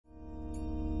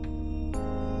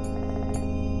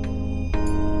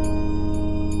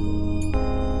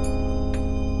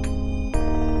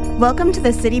Welcome to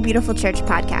the City Beautiful Church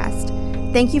podcast.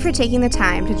 Thank you for taking the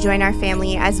time to join our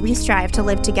family as we strive to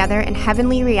live together in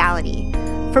heavenly reality.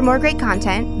 For more great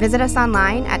content, visit us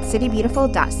online at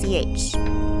citybeautiful.ch.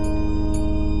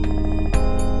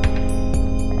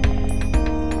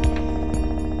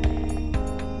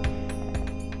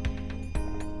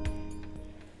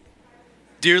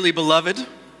 Dearly beloved,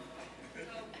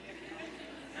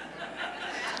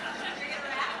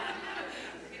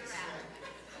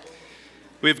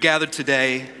 we have gathered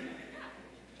today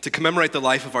to commemorate the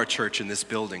life of our church in this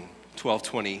building,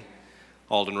 1220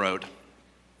 Alden Road.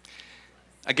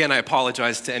 Again, I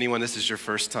apologize to anyone this is your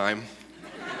first time.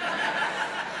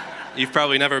 You've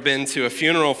probably never been to a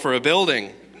funeral for a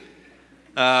building.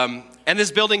 And this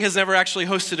building has never actually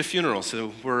hosted a funeral,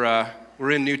 so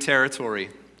we're in new territory.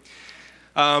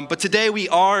 But today we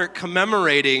are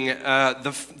commemorating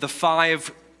the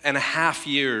 5.5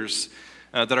 years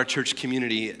that our church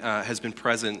community has been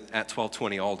present at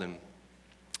 1220 Alden.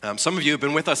 Some of you have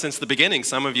been with us since the beginning.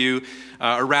 Some of you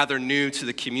are rather new to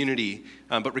the community.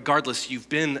 But regardless, you've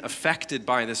been affected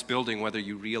by this building, whether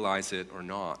you realize it or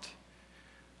not.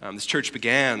 This church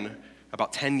began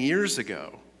about 10 years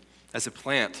ago as a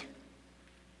plant.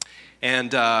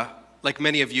 And like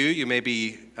many of you, you may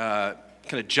be kind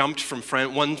of jumped from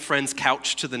one friend's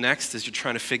couch to the next as you're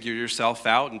trying to figure yourself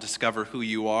out and discover who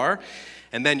you are.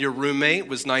 And then your roommate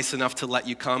was nice enough to let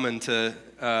you come and to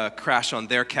crash on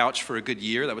their couch for a good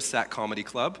year. That was Sac Comedy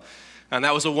Club. And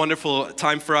that was a wonderful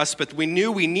time for us, but we knew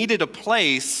we needed a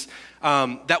place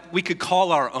that we could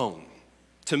call our own,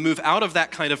 to move out of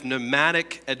that kind of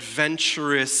nomadic,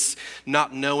 adventurous,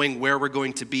 not knowing where we're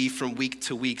going to be from week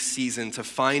to week season, to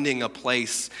finding a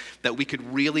place that we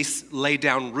could really lay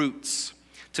down roots,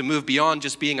 to move beyond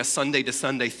just being a Sunday to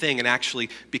Sunday thing and actually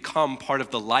become part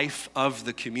of the life of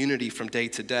the community from day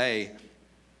to day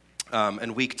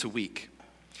and week to week.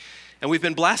 And we've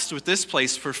been blessed with this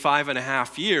place for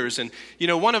 5.5 years. And you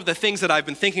know, one of the things that I've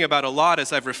been thinking about a lot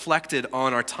as I've reflected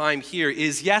on our time here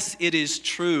is, yes, it is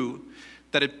true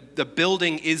that the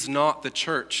building is not the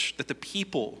church, that the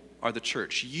people are the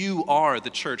church. You are the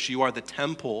church. You are the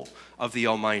temple of the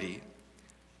Almighty.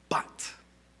 But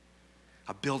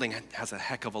a building has a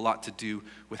heck of a lot to do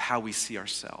with how we see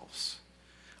ourselves.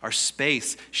 Our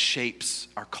space shapes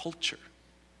our culture.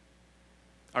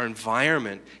 Our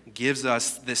environment gives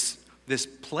us this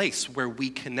place where we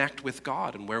connect with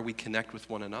God and where we connect with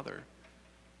one another.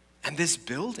 And this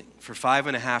building, for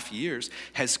 5.5 years,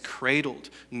 has cradled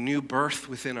new birth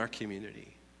within our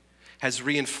community, has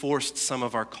reinforced some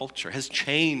of our culture, has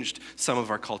changed some of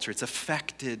our culture. It's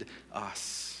affected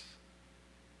us.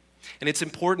 And it's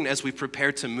important as we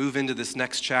prepare to move into this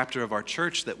next chapter of our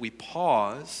church that we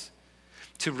pause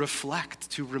to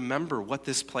reflect, to remember what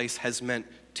this place has meant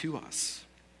to us.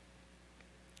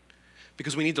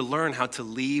 Because we need to learn how to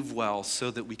leave well so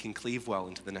that we can cleave well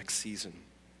into the next season.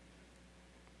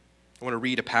 I want to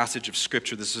read a passage of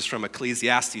scripture. This is from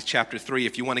Ecclesiastes chapter 3.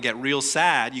 If you want to get real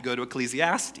sad, you go to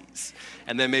Ecclesiastes.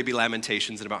 And then maybe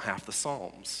Lamentations and about half the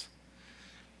Psalms.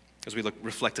 As we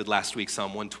reflected last week,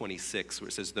 Psalm 126, where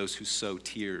it says, those who sow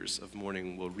tears of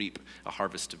mourning will reap a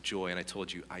harvest of joy. And I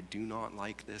told you, I do not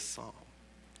like this psalm.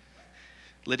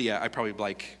 Lydia, I probably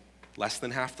like less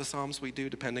than half the psalms we do,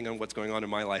 depending on what's going on in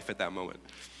my life at that moment.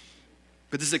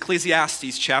 But this is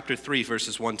Ecclesiastes chapter 3,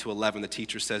 verses 1 to 11. The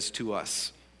teacher says to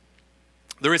us,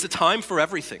 there is a time for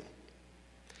everything,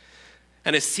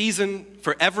 and a season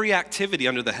for every activity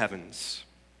under the heavens,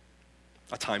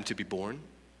 a time to be born,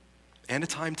 and a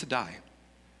time to die,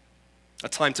 a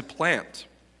time to plant,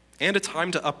 and a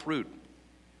time to uproot,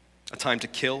 a time to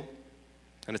kill,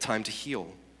 and a time to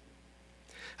heal,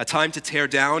 a time to tear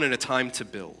down, and a time to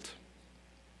build,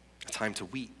 a time to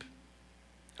weep,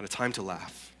 and a time to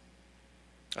laugh,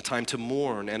 a time to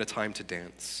mourn, and a time to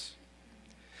dance,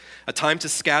 a time to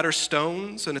scatter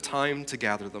stones, and a time to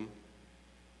gather them,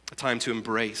 a time to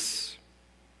embrace,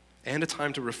 and a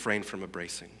time to refrain from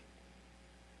embracing,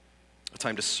 a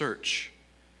time to search,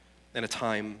 and a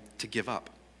time to give up,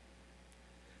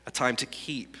 a time to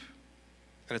keep,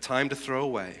 and a time to throw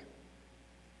away,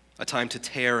 a time to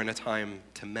tear, and a time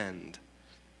to mend,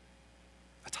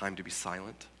 a time to be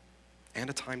silent,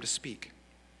 and a time to speak,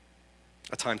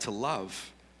 a time to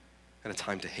love, and a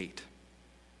time to hate,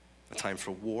 a time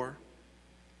for war,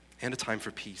 and a time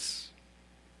for peace.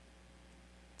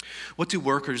 What do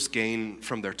workers gain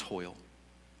from their toil?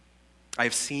 I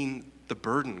have seen the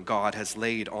burden God has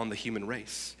laid on the human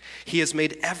race. He has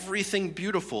made everything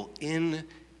beautiful in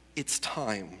its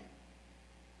time.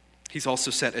 He's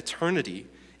also set eternity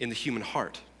in the human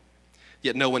heart.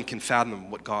 Yet no one can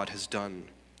fathom what God has done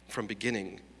from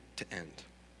beginning to end.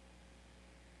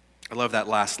 I love that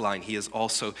last line. He has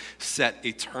also set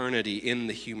eternity in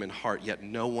the human heart, yet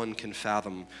no one can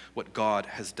fathom what God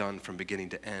has done from beginning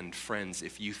to end. Friends,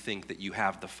 if you think that you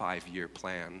have the 5-year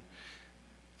plan,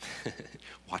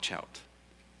 watch out.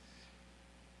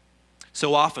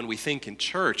 So often we think in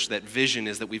church that vision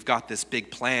is that we've got this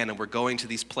big plan and we're going to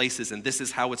these places and this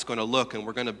is how it's going to look and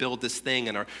we're going to build this thing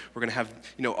and we're going to have,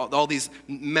 all these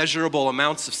measurable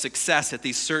amounts of success at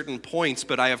these certain points.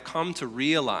 But I have come to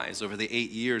realize over the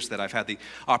 8 years that I've had the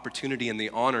opportunity and the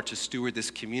honor to steward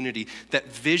this community that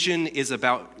vision is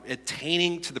about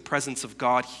attaining to the presence of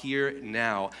God here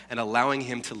now and allowing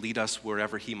him to lead us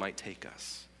wherever he might take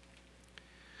us.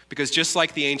 Because just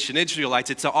like the ancient Israelites,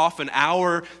 it's often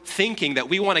our thinking that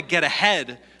we want to get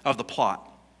ahead of the plot.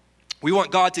 We want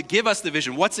God to give us the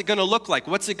vision. What's it going to look like?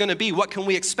 What's it going to be? What can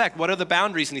we expect? What are the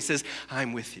boundaries? And he says,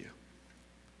 I'm with you.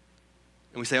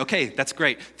 And we say, okay, that's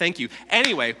great. Thank you.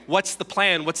 Anyway, what's the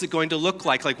plan? What's it going to look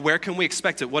like? Like, where can we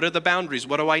expect it? What are the boundaries?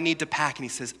 What do I need to pack? And he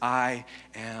says, I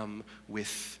am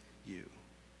with you.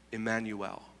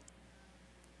 Emmanuel.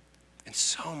 And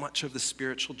so much of the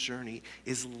spiritual journey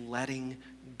is letting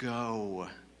go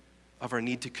of our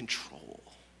need to control,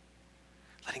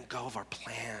 letting go of our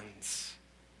plans,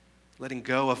 letting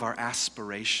go of our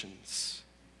aspirations,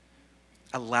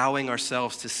 allowing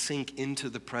ourselves to sink into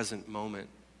the present moment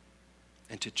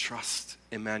and to trust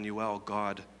Emmanuel,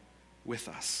 God with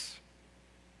us.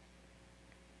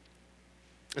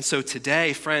 And so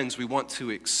today, friends, we want to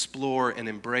explore and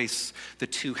embrace the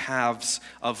two halves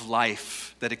of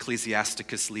life that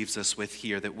Ecclesiasticus leaves us with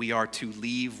here, that we are to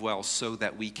leave well so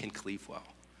that we can cleave well.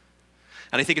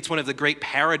 And I think it's one of the great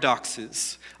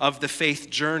paradoxes of the faith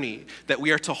journey that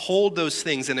we are to hold those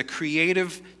things in a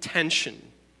creative tension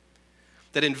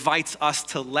that invites us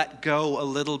to let go a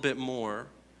little bit more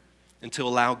and to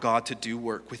allow God to do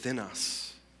work within us.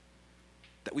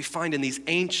 That we find in these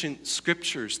ancient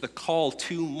scriptures the call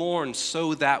to mourn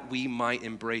so that we might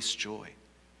embrace joy.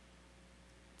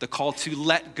 The call to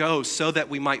let go so that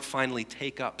we might finally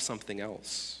take up something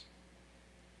else.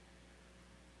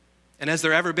 And has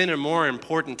there ever been a more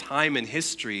important time in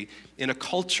history, in a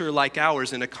culture like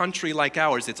ours, in a country like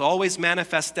ours? It's always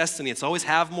manifest destiny. It's always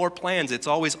have more plans. It's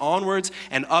always onwards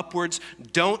and upwards.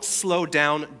 Don't slow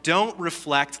down. Don't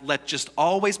reflect. Let's just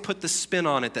always put the spin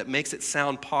on it that makes it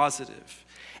sound positive.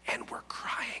 And we're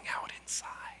crying out inside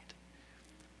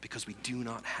because we do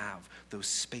not have those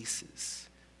spaces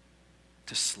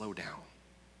to slow down,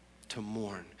 to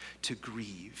mourn, to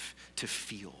grieve, to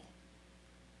feel.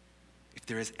 If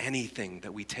there is anything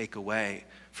that we take away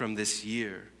from this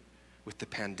year with the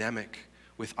pandemic,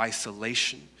 with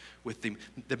isolation, with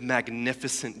the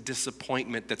magnificent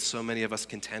disappointment that so many of us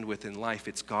contend with in life,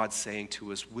 it's God saying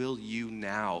to us, will you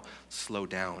now slow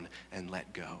down and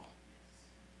let go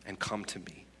and come to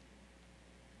me?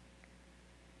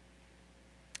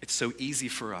 It's so easy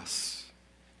for us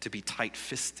to be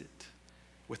tight-fisted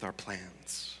with our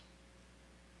plans.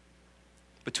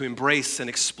 But to embrace and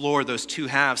explore those two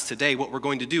halves today, what we're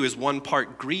going to do is one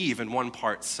part grieve and one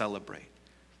part celebrate.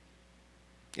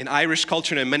 In Irish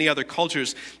culture and in many other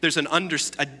cultures, there's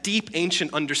a deep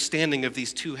ancient understanding of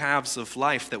these two halves of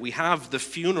life, that we have the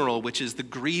funeral, which is the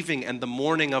grieving and the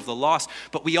mourning of the loss,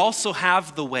 but we also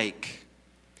have the wake,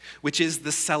 which is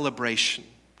the celebration,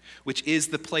 which is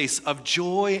the place of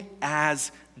joy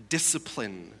as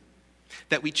discipline,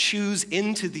 that we choose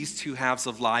into these two halves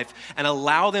of life and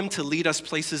allow them to lead us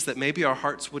places that maybe our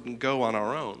hearts wouldn't go on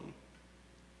our own.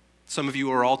 Some of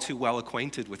you are all too well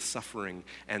acquainted with suffering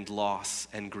and loss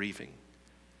and grieving,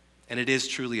 and it is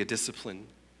truly a discipline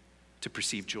to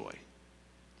perceive joy.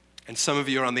 And some of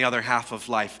you are on the other half of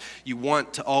life. You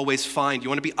want to always find, you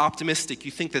want to be optimistic.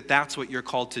 You think that that's what you're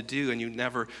called to do, and you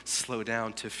never slow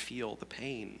down to feel the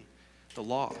pain, the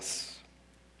loss.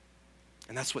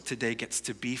 And that's what today gets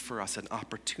to be for us, an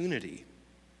opportunity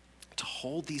to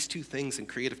hold these two things in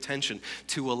creative tension,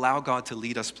 to allow God to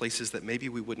lead us places that maybe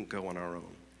we wouldn't go on our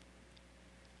own.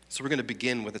 So we're going to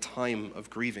begin with a time of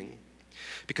grieving,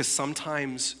 because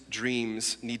sometimes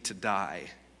dreams need to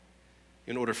die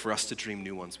in order for us to dream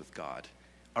new ones with God.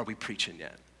 Are we preaching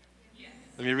yet? Yes.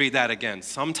 Let me read that again.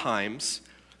 Sometimes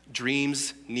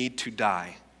dreams need to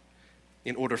die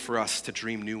in order for us to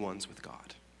dream new ones with God.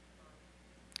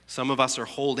 Some of us are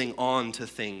holding on to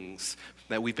things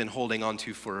that we've been holding on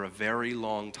to for a very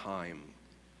long time.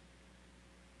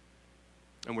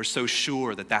 And we're so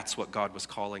sure that that's what God was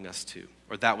calling us to,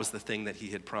 or that was the thing that he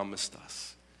had promised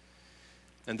us.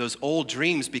 And those old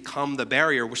dreams become the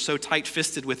barrier. We're so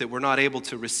tight-fisted with it, we're not able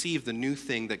to receive the new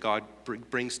thing that God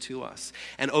brings to us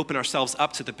and open ourselves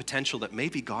up to the potential that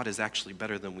maybe God is actually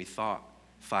better than we thought.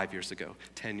 5 years ago,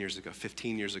 10 years ago,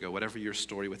 15 years ago, whatever your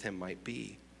story with him might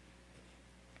be.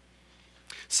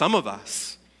 Some of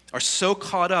us are so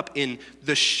caught up in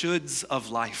the shoulds of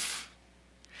life,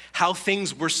 how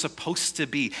things were supposed to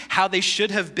be, how they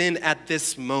should have been at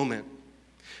this moment.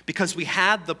 Because we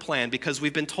had the plan, because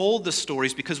we've been told the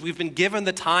stories, because we've been given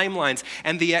the timelines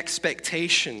and the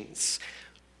expectations,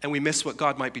 and we miss what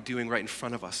God might be doing right in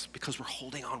front of us because we're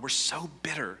holding on. We're so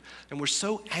bitter and we're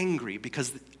so angry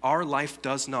because our life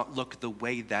does not look the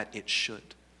way that it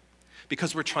should,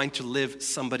 because we're trying to live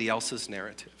somebody else's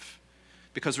narrative,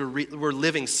 because we're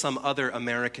living some other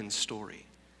American story.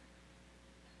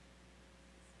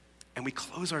 And we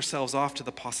close ourselves off to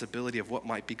the possibility of what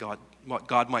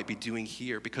God might be doing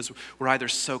here, because we're either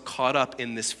so caught up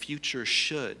in this future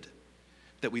should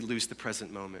that we lose the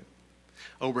present moment.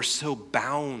 Or we're so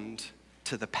bound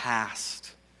to the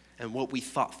past and what we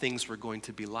thought things were going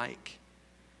to be like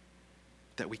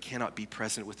that we cannot be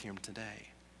present with him today.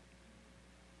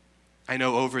 I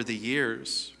know over the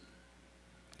years,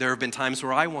 there have been times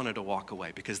where I wanted to walk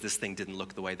away because this thing didn't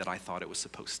look the way that I thought it was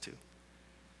supposed to.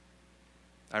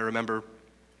 I remember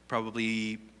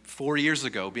probably 4 years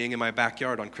ago being in my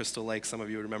backyard on Crystal Lake, some of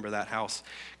you remember that house,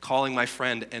 calling my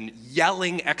friend and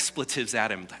yelling expletives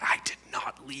at him. I did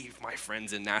not leave my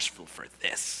friends in Nashville for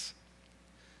this,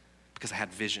 because I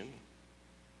had vision.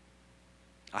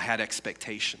 I had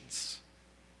expectations.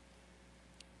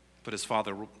 But as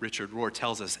Father Richard Rohr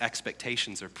tells us,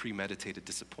 expectations are premeditated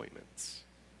disappointments.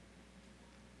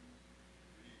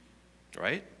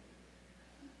 Right?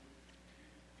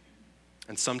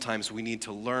 And sometimes we need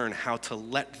to learn how to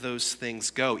let those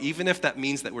things go, even if that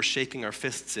means that we're shaking our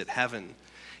fists at heaven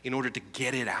in order to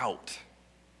get it out,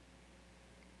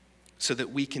 so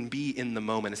that we can be in the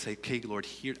moment and say, okay, Lord,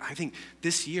 here, I think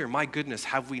this year, my goodness,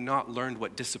 have we not learned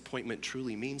what disappointment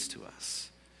truly means to us?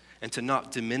 And to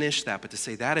not diminish that, but to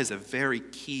say that is a very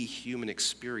key human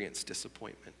experience,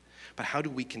 disappointment. But how do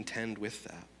we contend with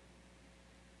that?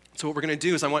 So what we're going to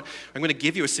do is I'm going to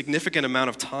give you a significant amount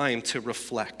of time to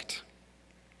reflect.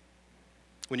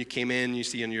 When you came in, you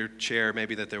see in your chair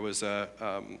maybe that there was a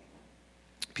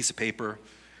piece of paper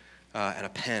and a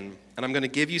pen. And I'm going to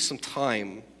give you some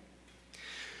time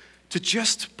to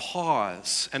just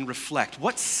pause and reflect.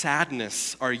 What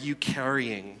sadness are you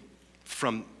carrying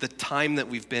from the time that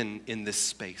we've been in this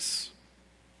space?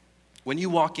 When you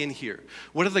walk in here,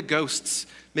 what are the ghosts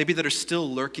maybe that are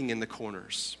still lurking in the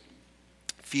corners?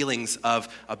 Feelings of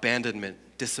abandonment,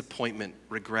 disappointment,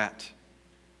 regret.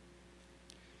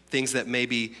 Things that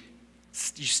maybe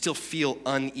you still feel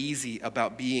uneasy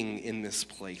about being in this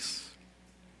place.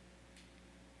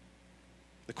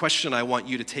 The question I want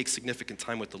you to take significant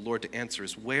time with the Lord to answer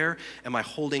is, where am I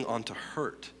holding on to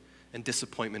hurt and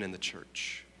disappointment in the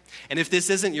church? And if this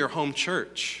isn't your home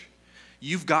church,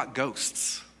 you've got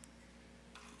ghosts.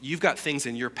 You've got things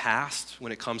in your past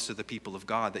when it comes to the people of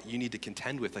God that you need to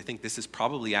contend with. I think this is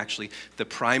probably actually the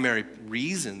primary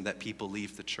reason that people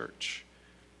leave the church,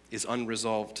 is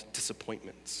unresolved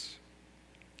disappointments.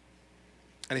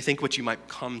 And I think what you might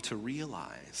come to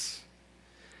realize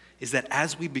is that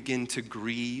as we begin to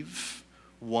grieve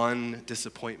one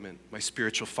disappointment, my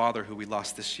spiritual father who we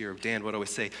lost this year, Dan, would always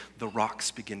say, the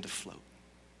rocks begin to float.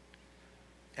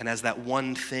 And as that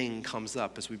one thing comes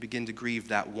up, as we begin to grieve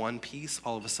that one piece,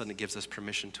 all of a sudden it gives us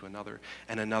permission to another,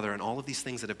 and all of these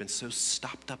things that have been so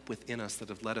stopped up within us that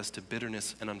have led us to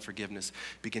bitterness and unforgiveness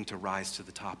begin to rise to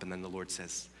the top, and then the Lord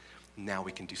says, now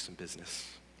we can do some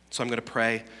business. So I'm going to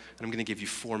pray, and I'm going to give you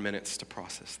 4 minutes to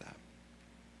process that.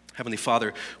 Heavenly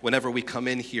Father, whenever we come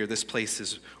in here, this place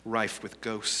is rife with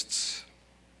ghosts,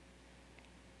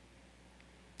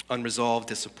 unresolved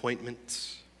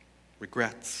disappointments,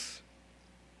 regrets,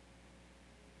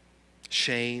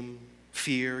 shame,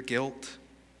 fear, guilt.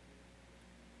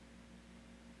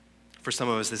 For some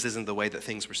of us, this isn't the way that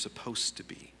things were supposed to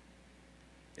be.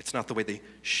 It's not the way they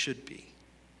should be.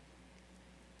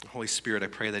 Holy Spirit, I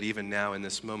pray that even now in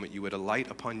this moment, you would alight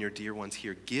upon your dear ones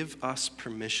here. Give us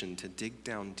permission to dig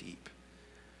down deep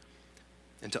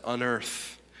and to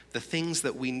unearth the things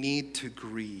that we need to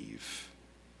grieve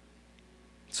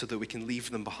so that we can leave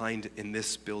them behind in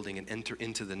this building and enter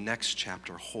into the next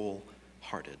chapter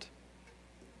wholehearted.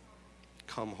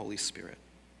 Come, Holy Spirit.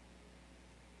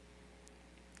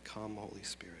 Come, Holy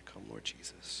Spirit. Come, Lord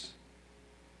Jesus.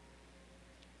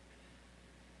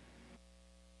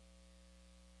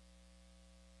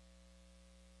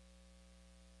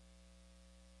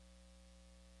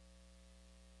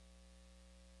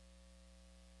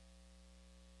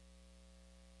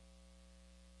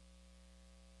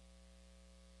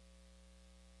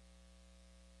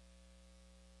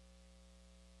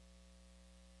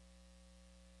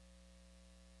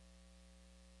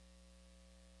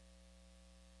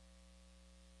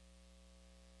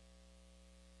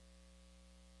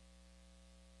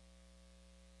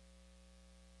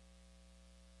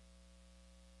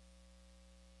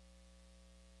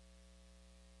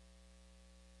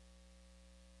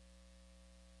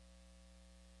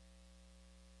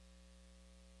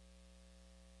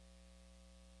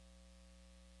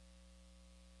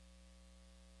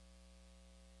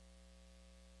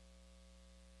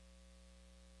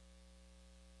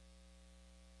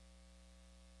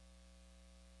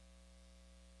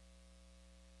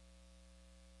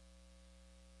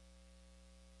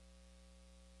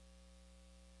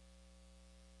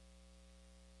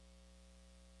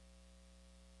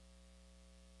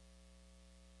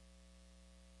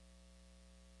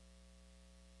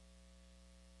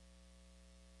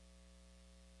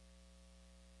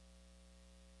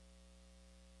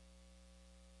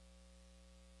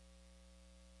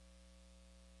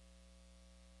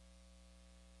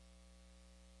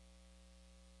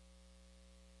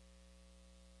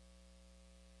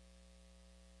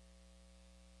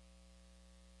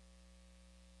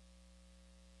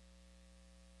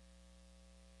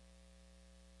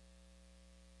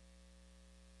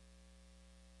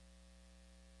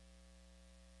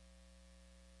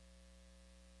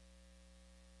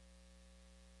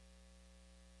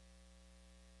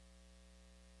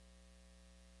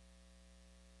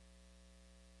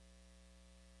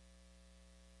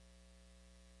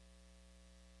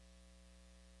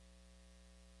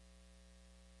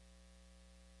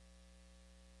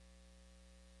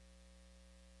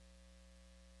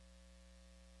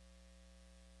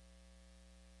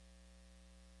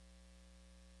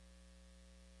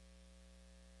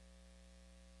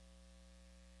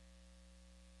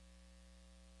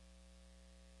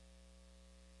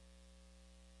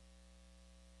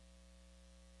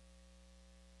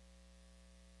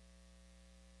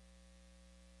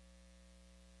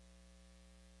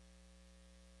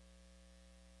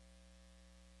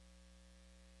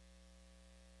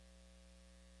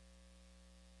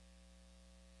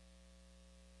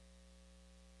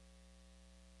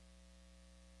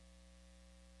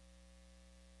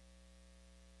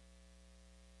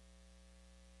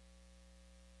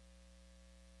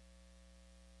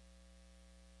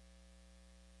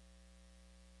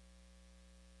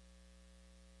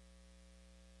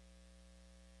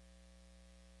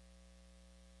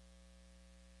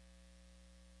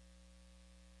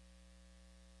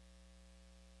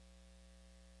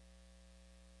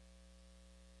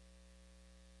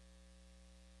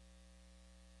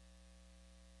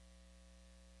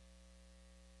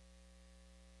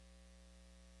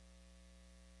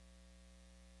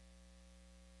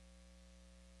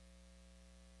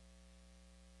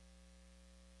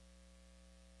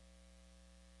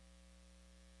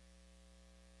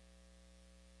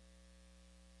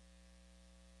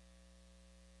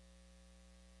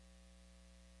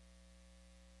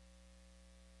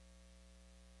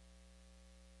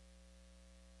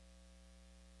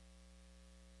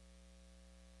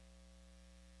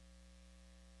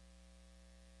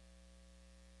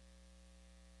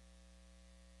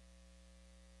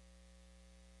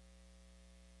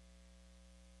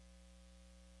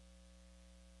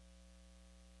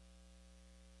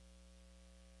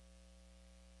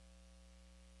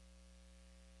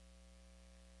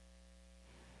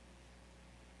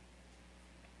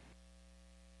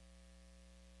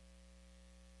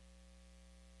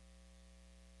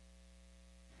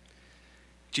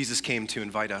 Jesus came to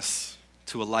invite us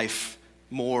to a life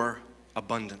more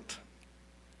abundant.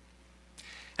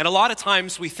 And a lot of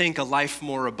times we think a life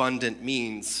more abundant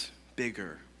means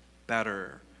bigger,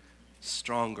 better,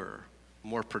 stronger,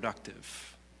 more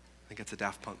productive. I think it's a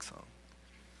Daft Punk song.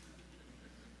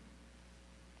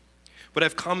 What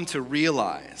I've come to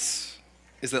realize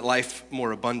is that life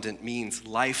more abundant means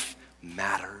life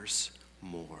matters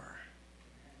more,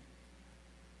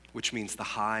 which means the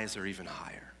highs are even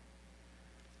higher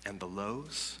and the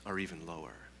lows are even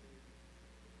lower,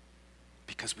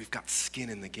 because we've got skin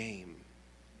in the game,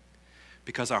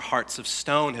 because our hearts of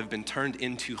stone have been turned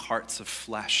into hearts of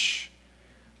flesh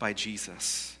by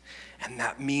Jesus. And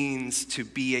that means to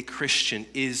be a Christian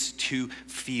is to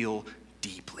feel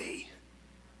deeply.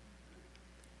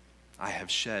 I have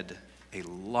shed a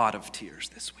lot of tears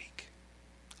this week.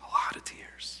 A lot of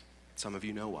tears. Some of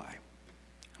you know why.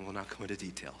 I will not go into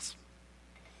details.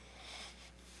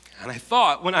 And I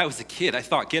thought, when I was a kid, I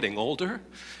thought getting older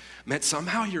meant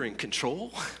somehow you're in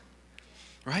control,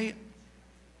 right?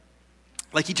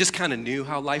 Like you just kind of knew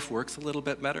how life works a little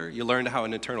bit better. You learned how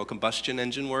an internal combustion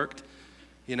engine worked.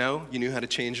 You know, you knew how to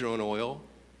change your own oil.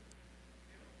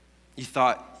 You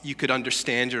thought you could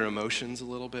understand your emotions a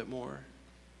little bit more.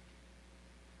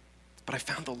 But I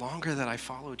found the longer that I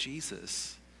follow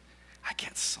Jesus, I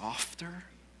get softer.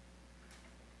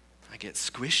 I get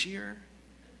squishier.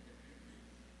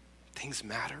 Things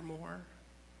matter more.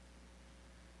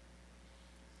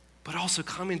 But also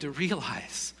coming to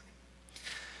realize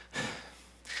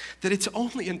that it's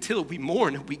only until we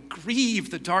mourn and we grieve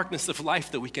the darkness of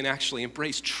life that we can actually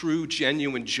embrace true,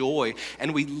 genuine joy,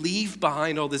 and we leave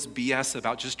behind all this BS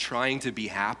about just trying to be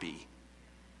happy.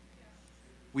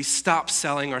 We stop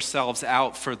selling ourselves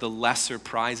out for the lesser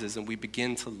prizes and we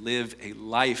begin to live a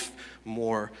life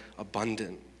more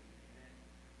abundant.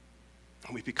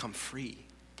 And we become free.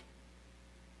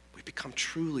 We become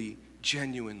truly,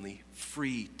 genuinely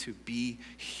free to be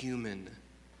human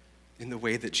in the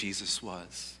way that Jesus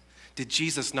was. Did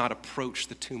Jesus not approach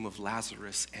the tomb of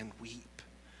Lazarus and weep?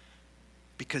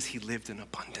 Because he lived an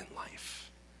abundant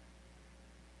life.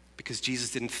 Because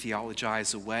Jesus didn't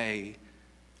theologize away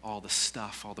all the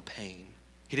stuff, all the pain.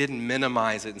 He didn't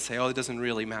minimize it and say, oh, it doesn't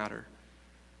really matter.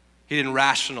 He didn't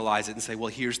rationalize it and say, well,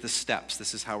 here's the steps.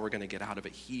 This is how we're going to get out of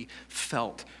it. He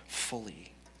felt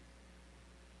fully.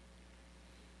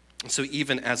 And so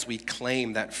even as we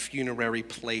claim that funerary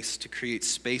place to create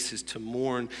spaces to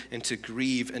mourn and to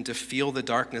grieve and to feel the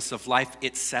darkness of life,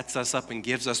 it sets us up and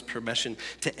gives us permission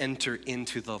to enter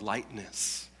into the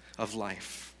lightness of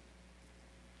life.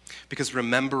 Because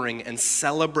remembering and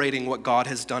celebrating what God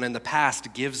has done in the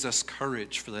past gives us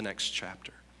courage for the next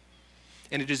chapter.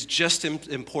 And it is just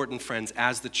important, friends,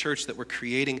 as the church that we're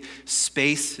creating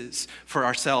spaces for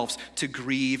ourselves to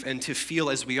grieve and to feel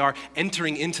as we are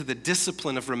entering into the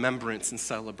discipline of remembrance and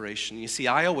celebration. You see,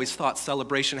 I always thought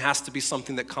celebration has to be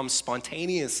something that comes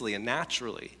spontaneously and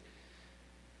naturally.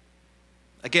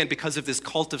 Again, because of this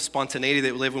cult of spontaneity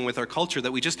that we live in with our culture,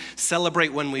 that we just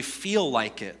celebrate when we feel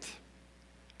like it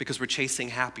because we're chasing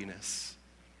happiness.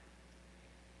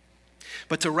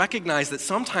 But to recognize that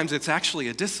sometimes it's actually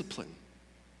a discipline.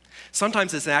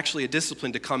 Sometimes it's actually a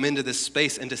discipline to come into this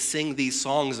space and to sing these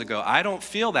songs and go, I don't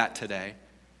feel that today.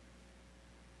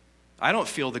 I don't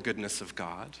feel the goodness of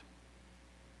God.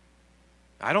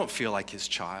 I don't feel like his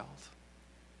child.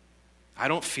 I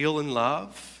don't feel in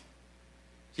love.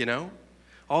 You know?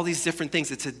 All these different things.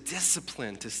 It's a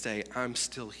discipline to say, I'm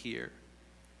still here.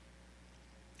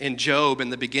 In Job,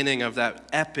 in the beginning of that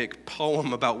epic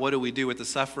poem about what do we do with the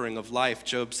suffering of life,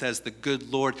 Job says, the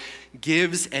good Lord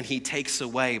gives and he takes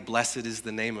away. Blessed is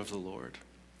the name of the Lord.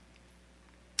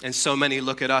 And so many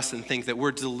look at us and think that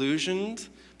we're delusioned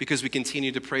because we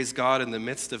continue to praise God in the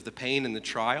midst of the pain and the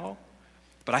trial.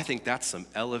 But I think that's some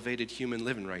elevated human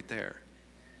living right there.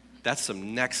 That's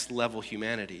some next level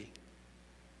humanity.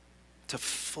 To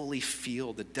fully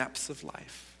feel the depths of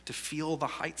life. To feel the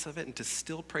heights of it and to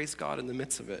still praise God in the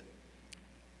midst of it.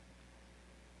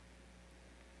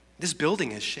 This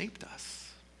building has shaped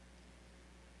us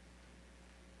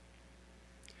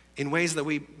in ways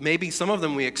that maybe some of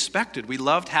them we expected. We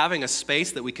loved having a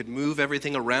space that we could move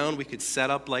everything around. We could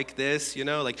set up like this, you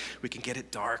know, like we can get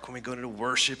it dark when we go to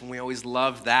worship, and we always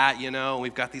love that, you know.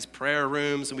 We've got these prayer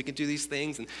rooms and we can do these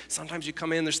things, and sometimes you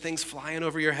come in, there's things flying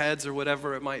over your heads or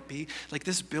whatever it might be. Like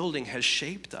this building has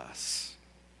shaped us.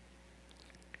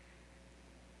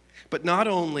 But not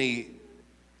only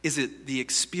is it the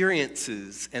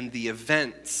experiences and the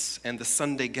events and the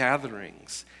Sunday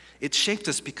gatherings, it shaped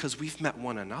us because we've met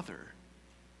one another.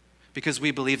 Because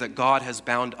we believe that God has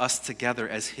bound us together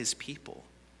as his people.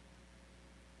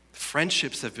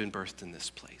 Friendships have been birthed in this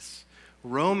place.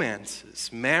 Romances,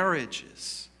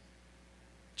 marriages,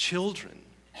 children.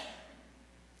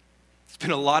 There's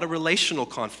been a lot of relational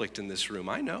conflict in this room.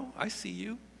 I know, I see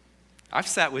you. I've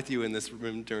sat with you in this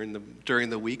room during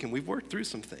the week, and we've worked through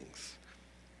some things.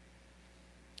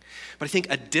 But I think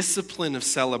a discipline of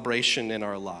celebration in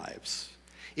our lives,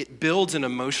 it builds an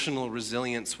emotional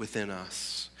resilience within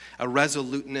us, a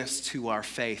resoluteness to our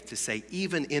faith to say,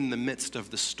 even in the midst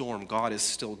of the storm, God is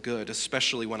still good,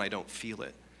 especially when I don't feel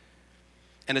it.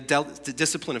 And the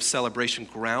discipline of celebration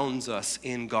grounds us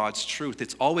in God's truth.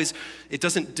 It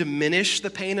doesn't diminish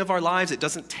the pain of our lives. It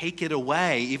doesn't take it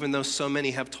away, even though so many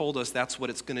have told us that's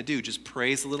what it's going to do. Just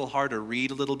praise a little harder,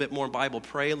 read a little bit more Bible,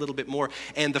 pray a little bit more,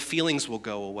 and the feelings will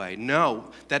go away.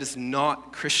 No, that is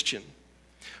not Christian.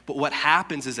 But what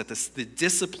happens is that the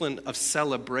discipline of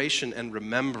celebration and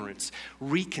remembrance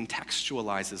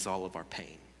recontextualizes all of our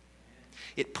pain.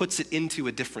 It puts it into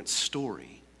a different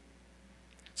story,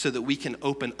 so that we can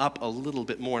open up a little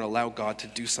bit more and allow God to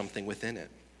do something within it.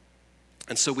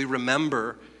 And so we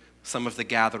remember some of the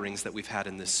gatherings that we've had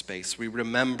in this space. We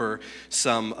remember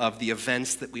some of the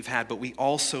events that we've had, but we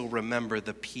also remember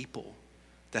the people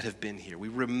that have been here. We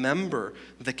remember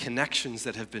the connections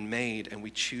that have been made, and we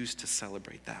choose to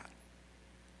celebrate that.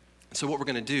 And so what we're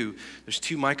going to do, there's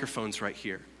 2 microphones right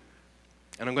here,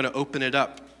 and I'm going to open it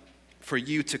up for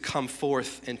you to come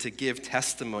forth and to give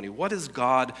testimony. What has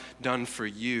God done for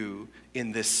you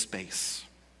in this space?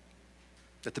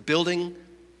 That the building,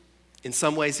 in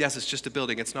some ways, yes, it's just a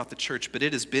building, it's not the church, but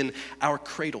it has been our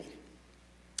cradle.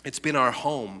 It's been our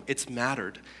home. It's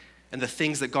mattered. And the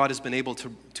things that God has been able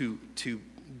to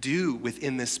do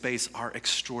within this space are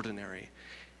extraordinary.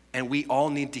 And we all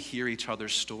need to hear each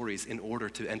other's stories in order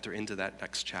to enter into that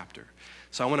next chapter.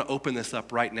 So I want to open this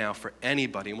up right now for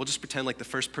anybody, and we'll just pretend like the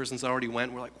first person's already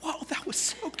went. We're like, whoa, that was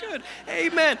so good.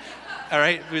 Amen. All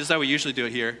right, this is how we usually do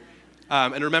it here.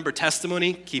 And remember,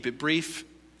 testimony, keep it brief.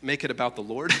 Make it about the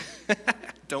Lord.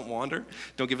 Don't wander.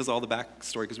 Don't give us all the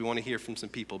backstory because we want to hear from some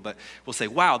people. But we'll say,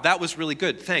 wow, that was really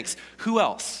good. Thanks. Who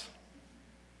else?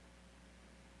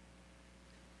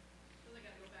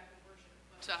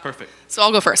 Perfect. So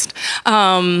I'll go first.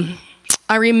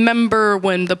 I remember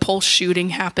when the Pulse shooting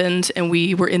happened and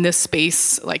we were in this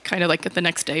space, like kind of like the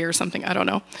next day or something, I don't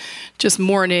know, just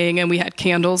mourning, and we had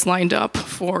candles lined up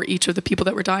for each of the people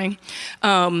that were dying.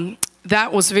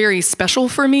 That was very special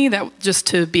for me, that just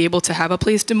to be able to have a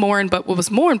place to mourn. But what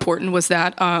was more important was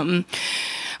that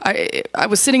I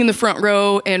was sitting in the front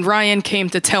row, and Ryan came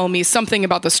to tell me something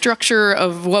about the structure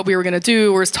of what we were going to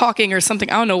do, or was talking or something.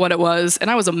 I don't know what it was.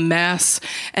 And I was a mess.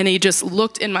 And he just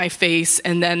looked in my face,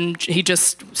 and then he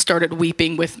just started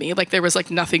weeping with me. Like there was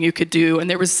like nothing you could do. And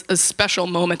there was a special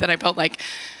moment that I felt like,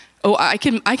 oh, I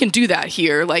can do that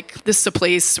here. Like this is a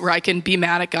place where I can be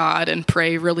mad at God and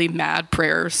pray really mad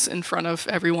prayers in front of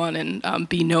everyone and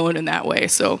be known in that way.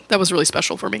 So that was really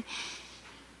special for me.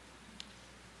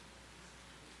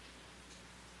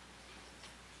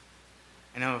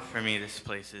 I know for me this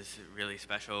place is really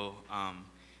special.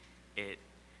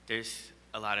 There's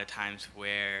a lot of times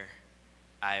where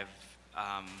I've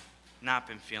not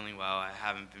been feeling well. I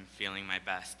haven't been feeling my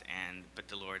best, but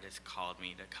the Lord has called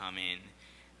me to come in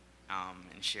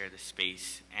and share the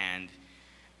space. And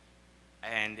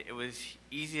it was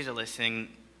easy to listen,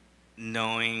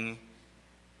 knowing,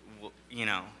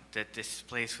 that this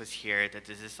place was here, that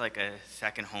this is like a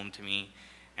second home to me,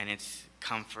 and it's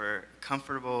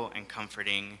comfortable and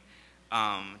comforting.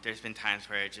 There's been times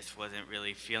where I just wasn't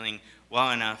really feeling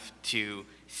well enough to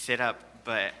sit up,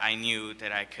 but I knew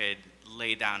that I could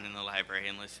lay down in the library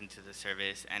and listen to the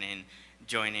service and then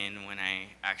join in when I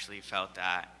actually felt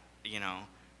that,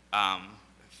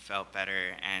 felt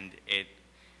better.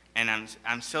 And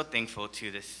I'm so thankful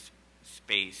to this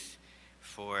space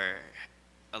for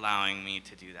allowing me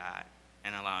to do that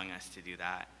and allowing us to do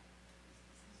that.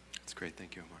 That's great.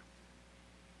 Thank you, Omar.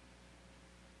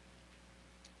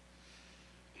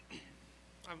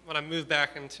 When I moved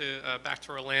back to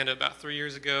Orlando about 3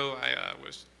 years ago, I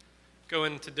was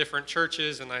going to different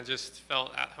churches, and I just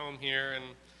felt at home here. And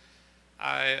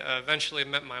I eventually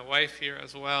met my wife here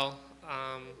as well.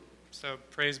 So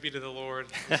praise be to the Lord.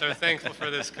 I'm so thankful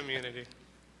for this community.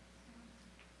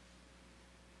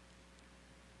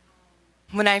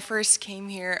 When I first came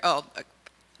here,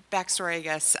 backstory, I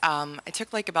guess, I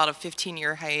took like about a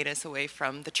 15-year hiatus away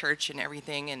from the church and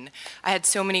everything, and I had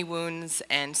so many wounds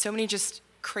and so many just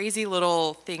crazy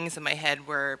little things in my head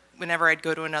where whenever I'd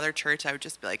go to another church, I would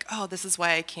just be like, oh, this is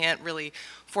why I can't really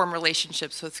form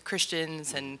relationships with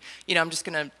Christians, and I'm just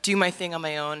gonna do my thing on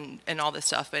my own and all this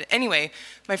stuff. But anyway,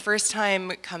 my first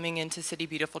time coming into City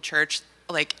Beautiful Church,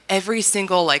 like every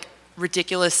single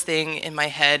ridiculous thing in my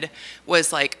head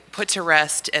was like put to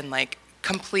rest and like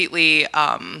completely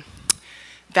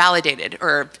validated.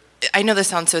 Or I know this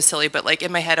sounds so silly, but like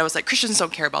in my head I was like, Christians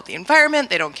don't care about the environment,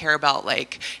 they don't care about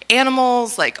like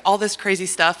animals, like all this crazy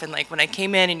stuff. And like when I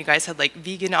came in and you guys had like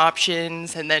vegan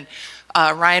options, and then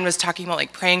Ryan was talking about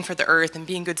like praying for the earth and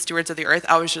being good stewards of the earth,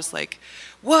 I was just like,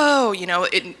 whoa, you know,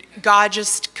 God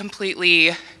just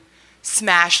completely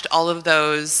smashed all of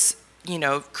those, you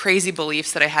know, crazy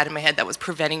beliefs that I had in my head that was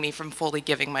preventing me from fully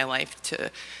giving my life to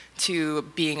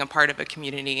being a part of a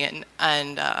community. And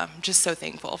I'm just so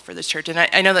thankful for this church. And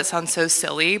I know that sounds so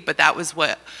silly, but that was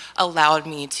what allowed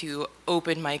me to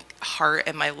open my heart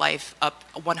and my life up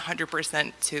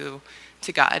 100%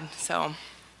 to God. So,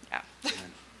 yeah.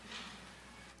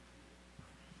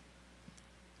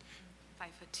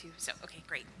 5'2", so okay,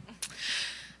 great.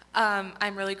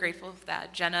 I'm really grateful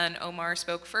that Jenna and Omar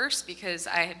spoke first, because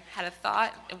I had a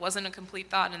thought, it wasn't a complete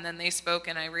thought, and then they spoke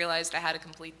and I realized I had a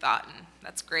complete thought, and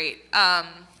that's great.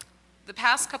 The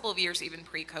past couple of years, even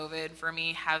pre-COVID, for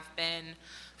me have been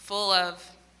full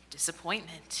of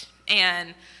disappointment.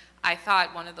 And I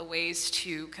thought one of the ways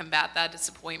to combat that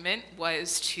disappointment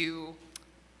was to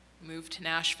move to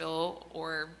Nashville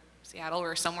or Seattle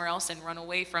or somewhere else and run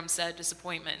away from said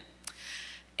disappointment.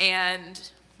 And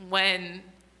when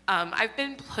I've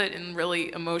been put in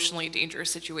really emotionally dangerous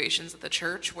situations at the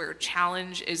church where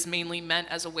challenge is mainly meant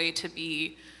as a way to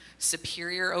be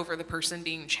superior over the person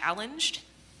being challenged,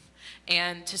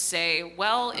 and to say,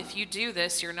 well, if you do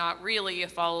this, you're not really a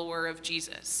follower of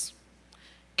Jesus.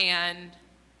 And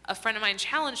a friend of mine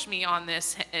challenged me on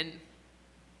this, and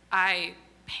I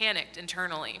panicked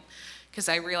internally, because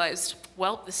I realized,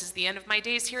 well, this is the end of my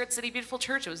days here at City Beautiful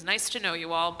Church. It was nice to know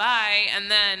you all, bye.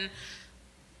 And then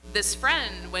this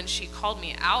friend, when she called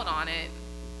me out on it,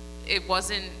 it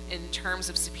wasn't in terms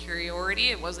of superiority,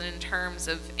 it wasn't in terms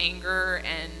of anger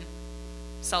and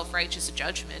self-righteous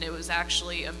judgment. It was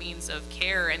actually a means of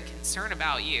care and concern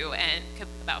about you and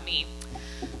about me.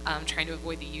 I'm trying to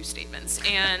avoid the you statements.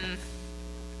 And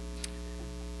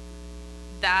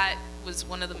that was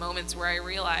one of the moments where I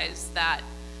realized that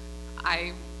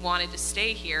I wanted to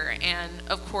stay here. And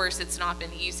of course, it's not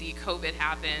been easy. COVID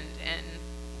happened and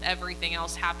everything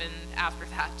else happened after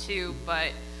that too, but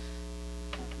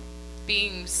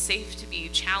being safe to be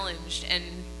challenged, and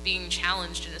being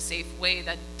challenged in a safe way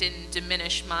that didn't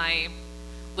diminish my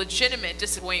legitimate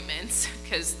disappointments,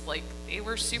 because like they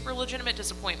were super legitimate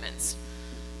disappointments.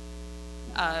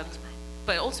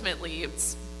 But ultimately,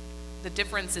 the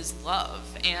difference is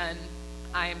love, and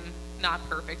I'm not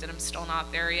perfect and I'm still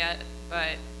not there yet,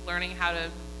 but learning how to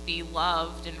be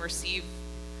loved and receive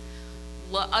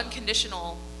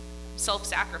unconditional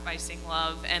self-sacrificing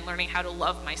love, and learning how to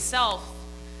love myself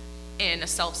in a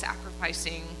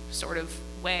self-sacrificing sort of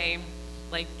way.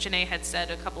 Like Janae had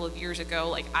said a couple of years ago,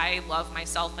 like I love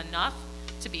myself enough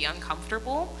to be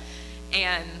uncomfortable,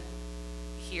 and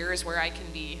here is where I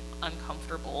can be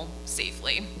uncomfortable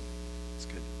safely. That's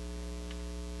good.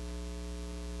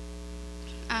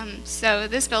 So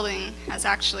this building has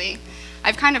actually,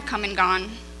 I've kind of come and gone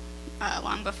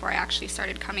long before I actually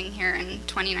started coming here in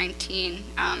 2019.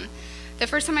 The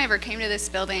first time I ever came to this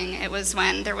building, it was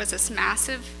when there was this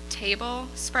massive table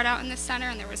spread out in the center,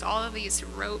 and there was all of these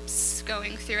ropes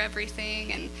going through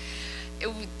everything, and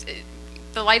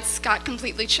the lights got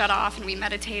completely shut off, and we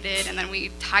meditated, and then we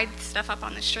tied stuff up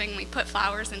on the string, we put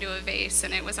flowers into a vase,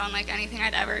 and it was unlike anything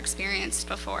I'd ever experienced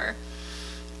before.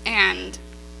 And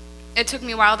it took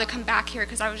me a while to come back here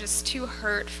because I was just too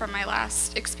hurt from my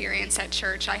last experience at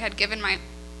church. I had given my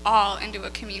all into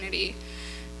a community,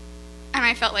 and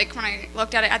I felt like when I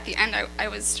looked at it at the end, I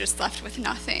was just left with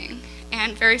nothing.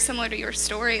 And very similar to your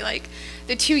story, like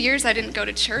the 2 years I didn't go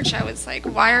to church, I was like,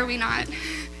 why are we not,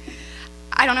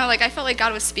 I don't know, like I felt like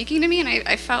God was speaking to me, and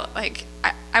I felt like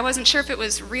I wasn't sure if it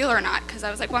was real or not, because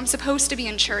I was like, well, I'm supposed to be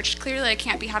in church. Clearly I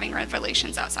can't be having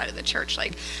revelations outside of the church.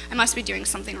 Like I must be doing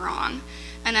something wrong.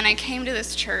 And then I came to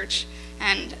this church,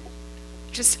 and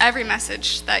just every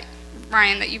message that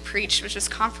Ryan, that you preached was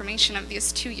just confirmation of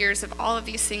these 2 years of all of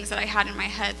these things that I had in my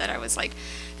head that I was like,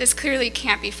 this clearly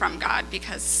can't be from God,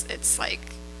 because it's like,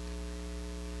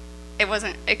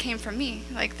 it came from me,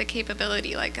 like the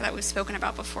capability like that was spoken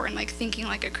about before, and like thinking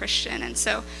like a Christian. And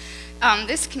so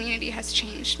this community has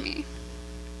changed me.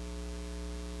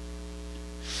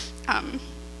 And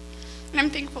I'm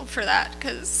thankful for that,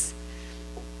 because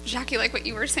Jackie, like what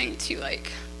you were saying too,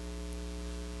 like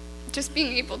just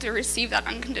being able to receive that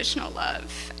unconditional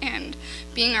love, and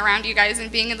being around you guys,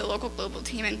 and being in the local global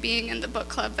team, and being in the book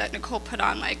club that Nicole put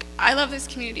on. Like I love this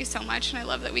community so much, and I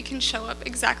love that we can show up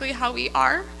exactly how we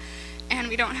are, and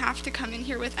we don't have to come in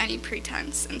here with any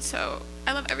pretense. And so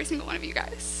I love every single one of you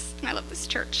guys, and I love this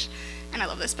church, and I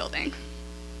love this building.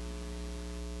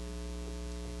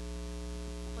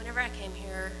 Whenever I came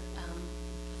here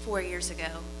 4 years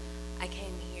ago, I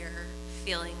came here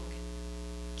feeling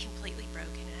completely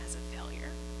broken and as a failure.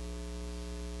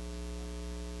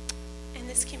 And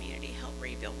this community helped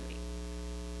rebuild me.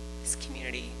 This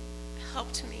community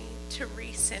helped me to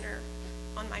recenter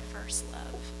on my first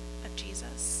love of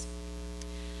Jesus.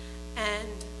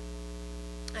 And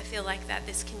I feel like that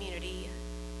this community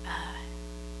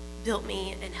built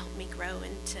me and helped me grow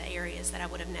into areas that I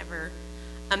would have never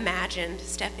imagined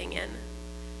stepping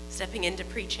into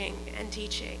preaching and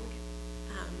teaching,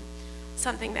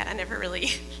 something that I never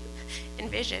really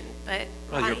envisioned. But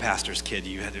well, you're a pastor's kid.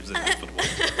 You had it was inevitable.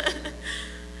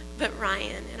 But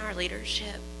Ryan and our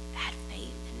leadership had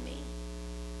faith in me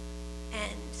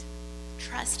and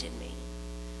trusted me,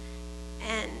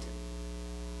 and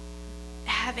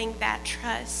having that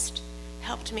trust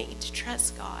helped me to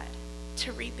trust God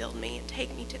to rebuild me and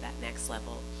take me to that next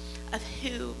level of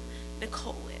who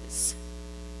Nicole is.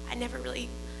 I never really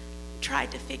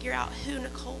tried to figure out who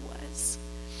Nicole was,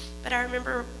 but I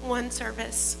remember one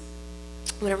service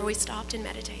whenever we stopped and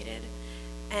meditated,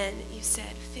 and you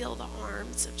said, feel the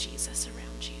arms of Jesus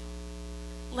around you.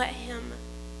 Let him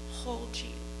hold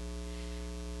you.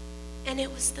 And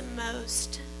it was the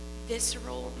most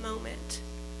visceral moment,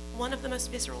 one of the most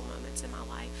visceral moments in my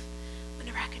life,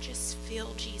 whenever I could just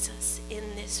feel Jesus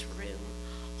in this room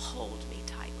hold me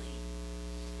tightly.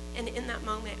 And in that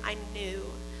moment, I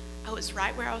knew I was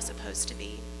right where I was supposed to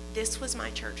be. This was my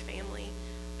church family.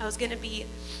 I was going to be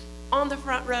on the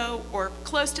front row or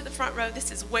close to the front row.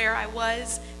 This is where I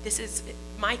was. This is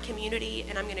my community,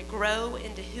 and I'm going to grow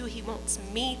into who he wants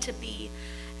me to be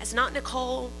as not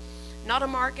Nicole, not a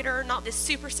marketer, not this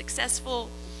super successful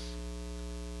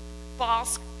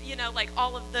boss, like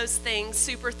all of those things,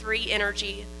 super 3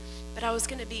 energy, but I was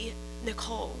going to be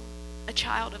Nicole, a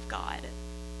child of God,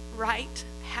 right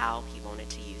how he wanted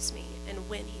to use me and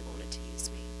when he wanted to use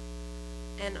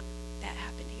me. And that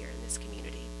happened here in this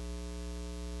community.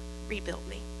 Rebuilt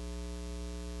me.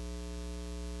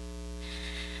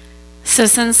 So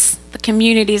since the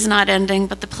community's not ending,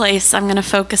 but the place, I'm going to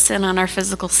focus in on our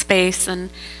physical space, and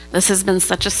this has been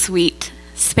such a sweet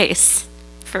space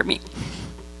for me.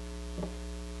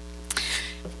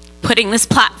 Putting this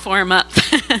platform up,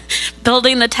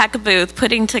 building the tech booth,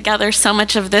 putting together so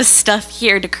much of this stuff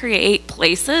here to create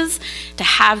places, to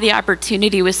have the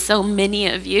opportunity with so many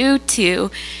of you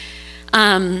to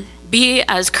be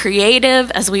as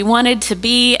creative as we wanted to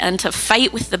be, and to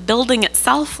fight with the building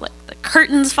itself, like the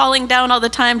curtains falling down all the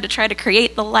time to try to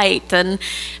create the light, and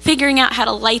figuring out how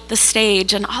to light the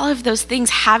stage, and all of those things,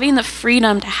 having the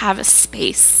freedom to have a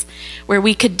space where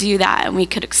we could do that and we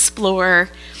could explore.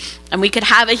 And we could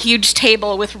have a huge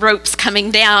table with ropes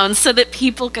coming down so that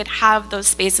people could have those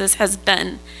spaces has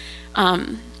been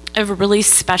a really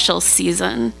special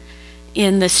season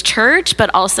in this church,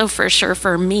 but also for sure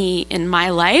for me in my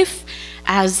life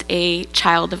as a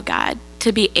child of God,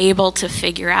 to be able to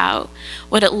figure out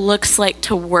what it looks like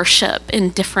to worship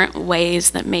in different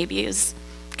ways that maybe is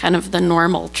kind of the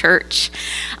normal church,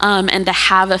 and to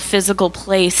have a physical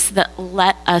place that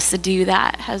let us do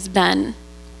that has been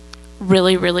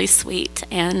really, really sweet.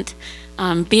 And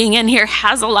being in here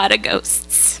has a lot of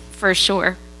ghosts, for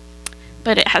sure.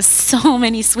 But it has so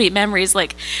many sweet memories.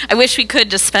 Like, I wish we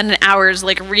could just spend hours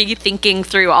like rethinking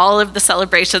through all of the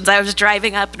celebrations. I was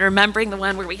driving up and remembering the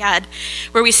one where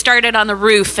we started on the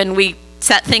roof and we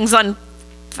set things on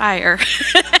fire.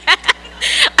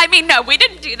 I mean, no, we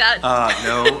didn't do that.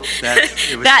 No,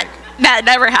 it was that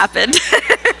never happened.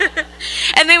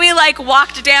 And then we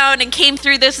walked down and came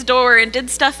through this door and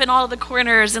did stuff in all the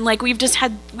corners, and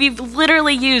we've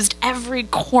literally used every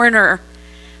corner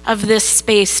of this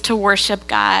space to worship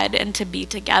God and to be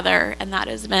together, and that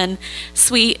has been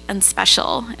sweet and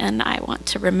special, and I want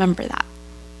to remember that.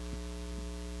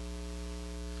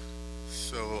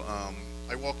 So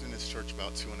I walked in this church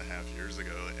about 2.5 years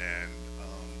ago, and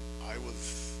I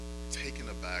was taken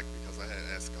aback because I had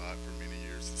asked God for many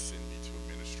years to send me to a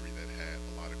ministry that had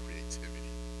a lot of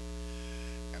creativity.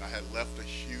 And I had left a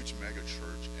huge mega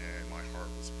church, and my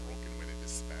heart was broken when it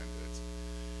disbanded.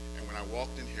 And when I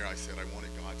walked in here, I said I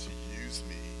wanted God to use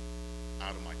me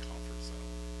out of my comfort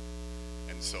zone.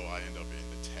 And so I ended up in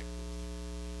the tech booth.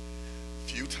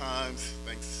 A few times,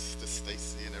 thanks to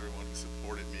Stacy and everyone who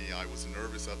supported me, I was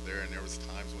nervous up there, and there was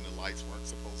times when the lights weren't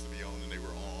supposed to be on and they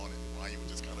were on, and Ryan would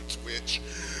just kind of twitch.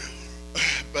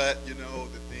 But the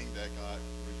thing that God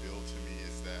revealed to me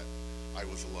is that I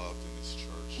was loved in this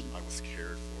church. I was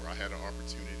cared for. I had an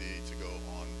opportunity to go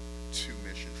on 2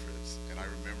 mission trips. And I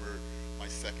remember my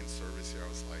second service here, I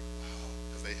was like, wow,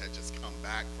 because they had just come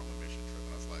back from a mission trip.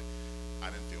 And I was like, I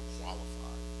didn't feel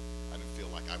qualified. I didn't feel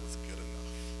like I was good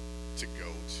enough to go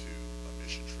to a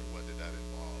mission trip. What did that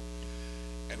involve?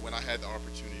 And when I had the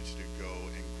opportunity to go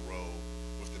and grow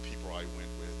with the people I went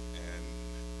with, and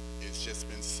it's just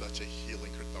been such a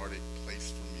healing, cathartic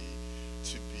place for me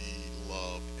to be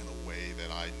loved in a way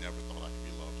that I never thought I could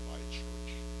be loved by a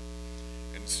church.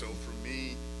 And so for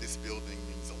me, this building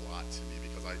means a lot to me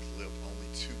because I lived only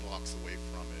 2 blocks away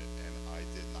from it, and I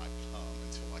did not come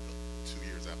until like 2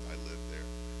 years after I lived there.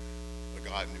 But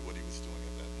God knew what he was doing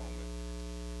at that moment,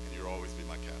 and you'll always be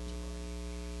my captain.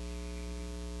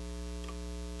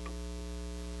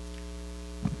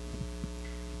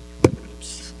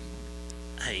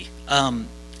 Hey, I'm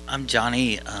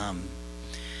Johnny. I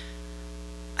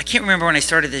can't remember when I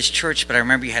started this church, but I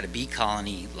remember you had a bee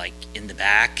colony like in the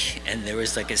back, and there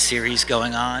was like a series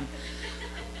going on.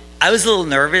 I was a little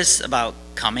nervous about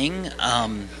coming.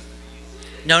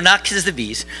 No, not because of the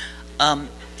bees. I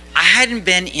hadn't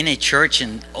been in a church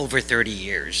in over 30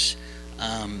 years.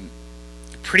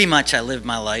 Pretty much I lived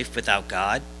my life without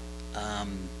God.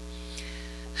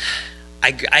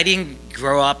 I didn't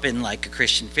grow up in like a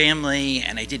Christian family,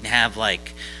 and I didn't have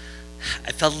like,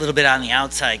 I felt a little bit on the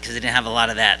outside because I didn't have a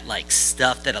lot of that like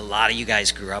stuff that a lot of you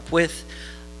guys grew up with.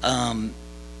 And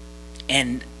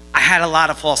I had a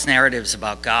lot of false narratives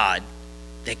about God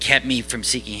that kept me from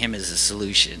seeking him as a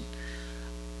solution.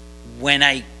 When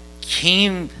I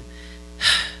came,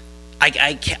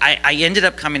 I ended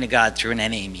up coming to God through an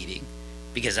NA meeting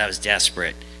because I was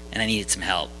desperate and I needed some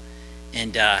help.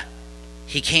 And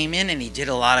he came in and he did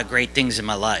a lot of great things in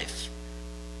my life.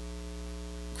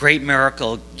 Great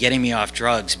miracle getting me off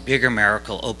drugs, bigger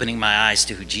miracle opening my eyes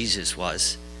to who Jesus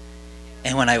was.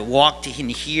 And when I walked in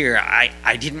here,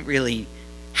 I didn't really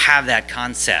have that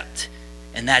concept,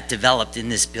 and that developed in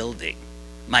this building.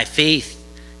 My faith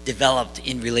developed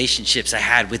in relationships I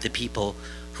had with the people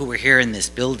who were here in this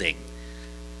building.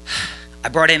 I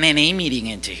brought an NA meeting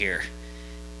into here.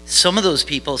 Some of those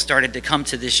people started to come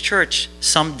to this church,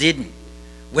 some didn't.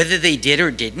 Whether they did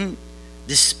or didn't,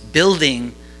 this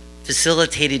building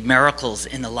facilitated miracles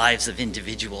in the lives of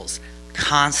individuals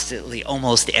constantly,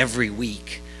 almost every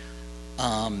week.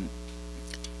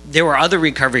 There were other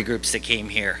recovery groups that came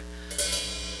here.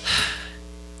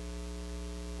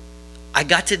 I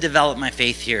got to develop my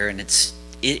faith here, and it's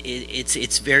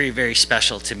very, very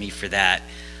special to me for that.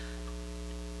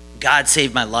 God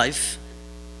saved my life,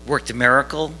 worked a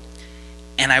miracle,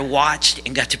 and I watched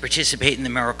and got to participate in the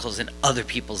miracles in other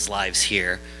people's lives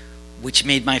here, which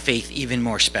made my faith even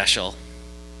more special.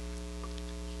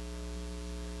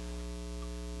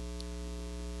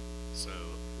 So,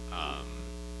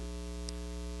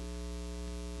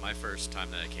 my first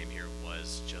time that I came here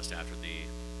was just after the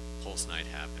Pulse Night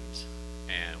happened.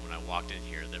 And when I walked in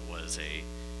here, there was a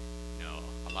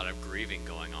lot of grieving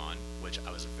going on, which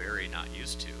I was very not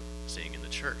used to seeing in the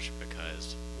church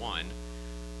because, one,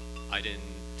 I didn't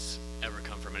ever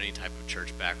come from any type of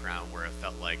church background where it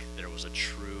felt like there was a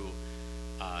true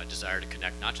desire to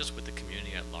connect, not just with the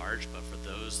community at large, but for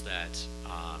those that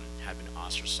have been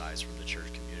ostracized from the church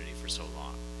community for so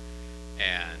long.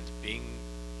 And being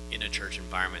in a church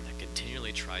environment that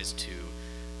continually tries to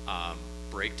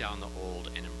break down the old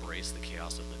and embrace the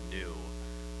chaos of the new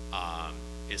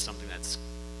is something that's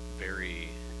very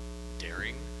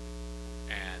daring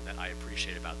and that I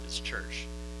appreciate about this church,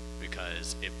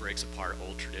 because it breaks apart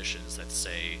old traditions that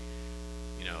say,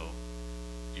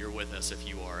 you're with us if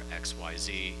you are X, Y,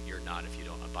 Z, you're not if you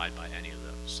don't abide by any of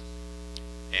those.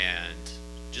 And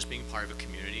just being part of a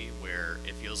community where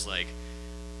it feels like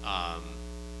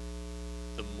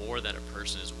the more that a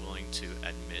person is willing to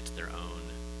admit their own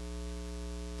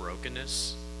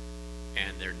brokenness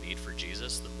and their need for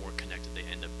Jesus, the more connected they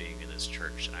end up being in this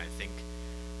church. And I think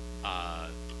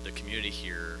the community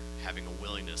here having a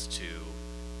willingness to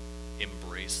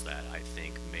embrace that, I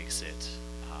think, makes it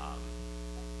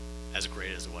as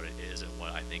great as what it is and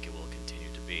what I think it will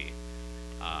continue to be.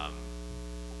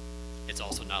 It's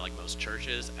also not like most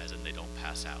churches, as in they don't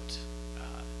pass out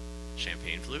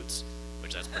champagne flutes,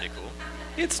 which that's pretty cool.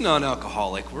 It's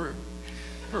non-alcoholic. We're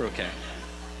okay.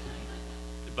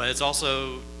 But it's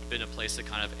also been a place to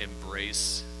kind of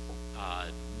embrace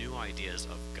new ideas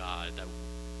of God that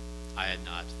I had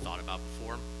not thought about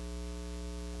before.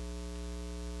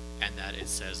 And that it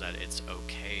says that it's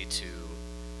okay to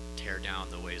tear down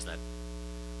the ways that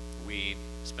we,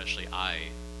 especially I,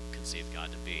 conceive God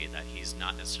to be, that he's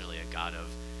not necessarily a God of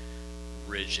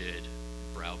rigid,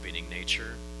 browbeating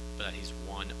nature, but that he's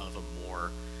one of a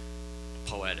more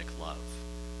poetic love.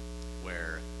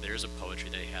 where there's a poetry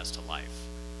that he has to life.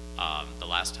 The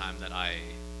last time that I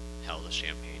held a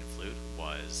champagne flute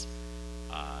was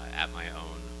at my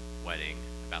own wedding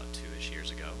about 2-ish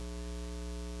years ago.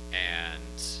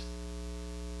 And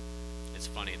it's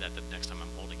funny that the next time I'm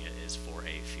holding it is for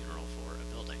a funeral for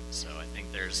a building. So I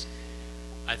think there's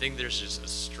just a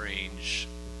strange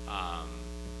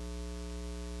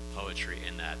poetry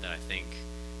in that I think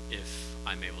if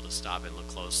I'm able to stop and look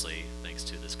closely, thanks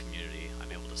to this community,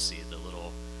 I'm able to see the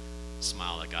little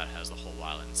smile that God has the whole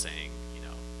while and saying,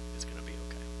 it's going to be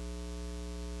okay.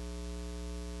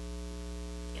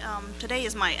 Today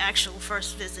is my actual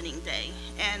first visiting day,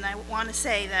 and I want to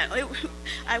say that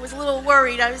I was a little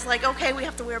worried. I was like, okay, we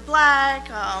have to wear black.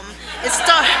 It's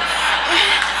dark.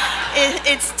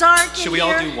 It's dark. Should we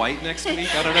all do white next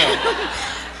week? I don't know.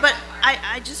 But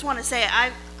I just want to say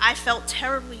I felt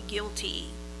terribly guilty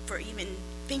for even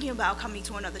thinking about coming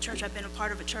to another church. I've been a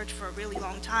part of a church for a really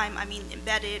long time. I mean,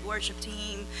 embedded, worship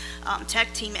team,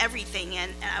 tech team, everything.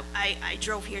 And I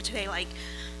drove here today like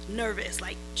nervous,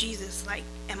 like, Jesus, like,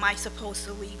 am I supposed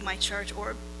to leave my church?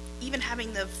 Or even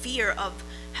having the fear of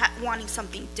wanting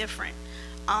something different.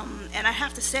 And I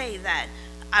have to say that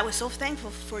I was so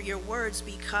thankful for your words,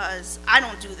 because I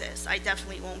don't do this. I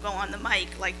definitely won't go on the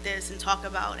mic like this and talk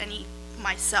about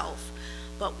myself.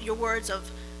 But your words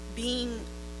of being,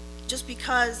 just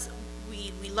because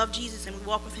we love Jesus and we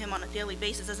walk with him on a daily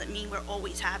basis doesn't mean we're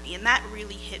always happy. And that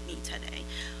really hit me today.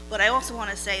 But I also want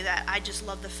to say that I just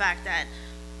love the fact that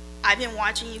I've been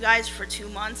watching you guys for 2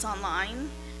 months online.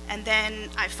 And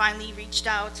then I finally reached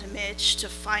out to Mitch to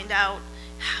find out,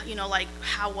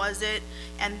 how was it?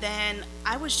 And then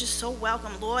I was just so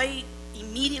welcome. Lloyd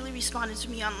immediately responded to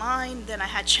me online. Then I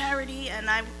had Charity, and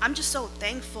I'm just so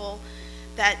thankful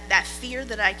that fear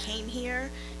that I came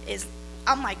here is,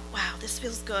 I'm like, wow, this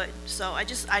feels good. So I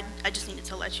just needed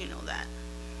to let you know that.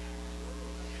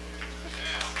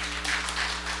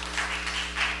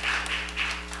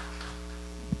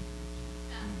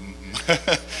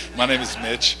 My name is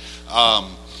Mitch.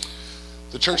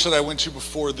 The church that I went to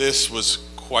before this was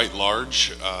quite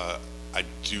large. I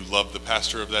do love the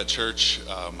pastor of that church.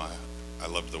 I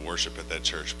loved the worship at that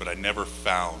church, but I never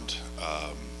found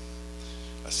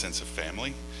a sense of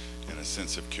family and a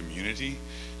sense of community.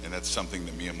 And that's something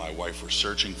that me and my wife were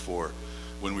searching for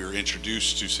when we were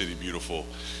introduced to City Beautiful.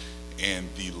 And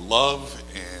the love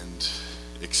and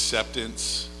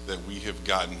acceptance that we have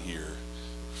gotten here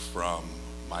from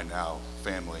my now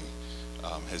family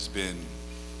has been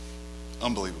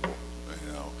unbelievable.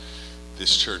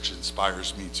 This church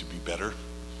inspires me to be better,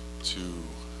 to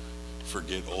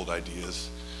forget old ideas,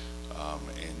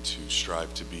 and to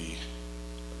strive to be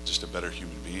just a better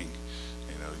human being.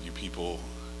 You people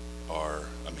are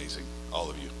amazing, all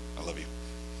of you. I love you.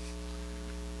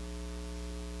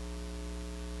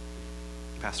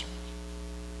 Pastor,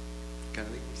 got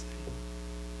anything to say?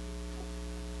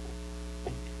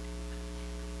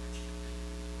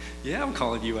 Yeah, I'm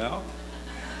calling you out.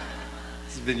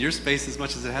 This has been your space as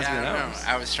much as it has been ours.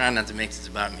 I was trying not to make this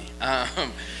about me.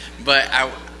 But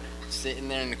sitting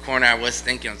there in the corner, I was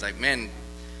thinking, I was like, man,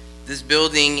 this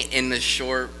building in the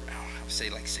short, I would say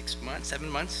like 6 months, 7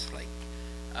 months, like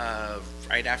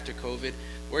right after COVID,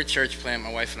 we're a church plant.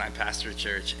 My wife and I pastor a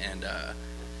church, and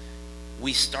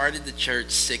we started the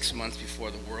church 6 months before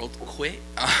the world quit.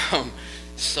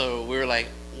 So we were like,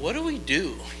 what do we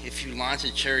do if you launch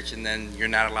a church and then you're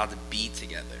not allowed to be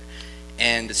together?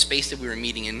 And the space that we were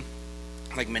meeting in,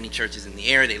 like many churches in the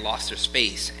area, they lost their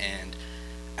space. And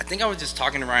I think I was just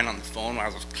talking to Ryan on the phone while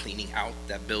I was cleaning out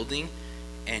that building.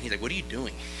 And he's like, what are you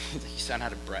doing? He's like, you sound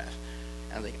out of breath.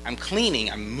 And I was like, I'm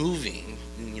cleaning, I'm moving.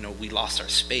 And, we lost our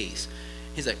space.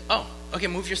 He's like, oh, okay,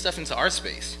 move your stuff into our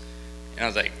space. And I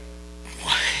was like,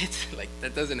 what? Like,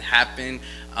 that doesn't happen.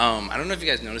 I don't know if you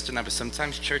guys noticed or not, but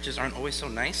sometimes churches aren't always so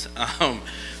nice.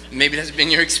 Maybe that's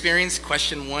been your experience.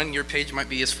 Question 1, your page might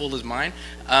be as full as mine.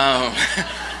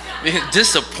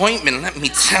 Disappointment, let me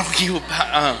tell you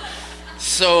about.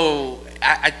 So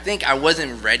I think I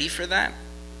wasn't ready for that.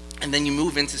 And then you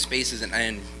move into spaces,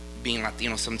 and being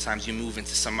Latino, sometimes you move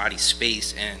into somebody's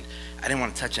space, and I didn't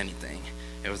want to touch anything.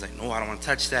 It was like, no, I don't want to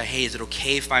touch that. Hey, is it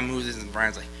okay if I move this? And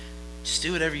Brian's like, just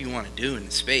do whatever you want to do in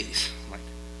the space. I'm like,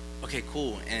 okay,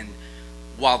 cool. And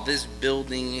while this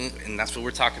building, and that's what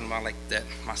we're talking about, like that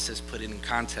my sis put it in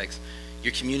context,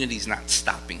 your community's not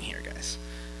stopping here, guys.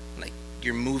 Like,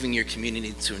 you're moving your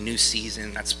community to a new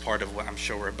season. That's part of what I'm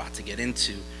sure we're about to get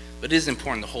into. But it is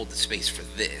important to hold the space for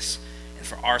this. And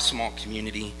for our small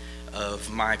community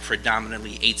of my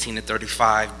predominantly 18 to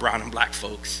 35 brown and black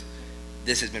folks,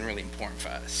 this has been really important for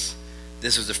us.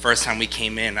 This was the first time we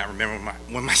came in. I remember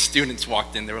when my students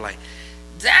walked in, they were like,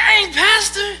 dang,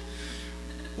 Pastor,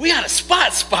 we got a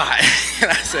spot.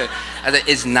 And I said,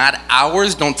 it's not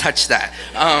ours, don't touch that.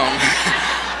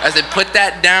 I said, put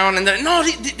that down. And no,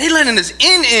 they letting us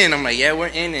in. I'm like, yeah, we're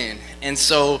in. And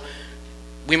so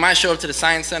we might show up to the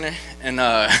Science Center and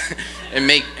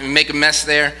make a mess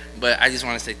there, but I just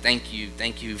want to say thank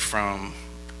you from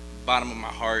the bottom of my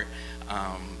heart.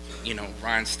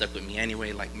 Ryan stuck with me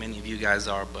anyway, like many of you guys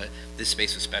are, but this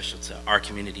space was special to our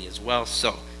community as well,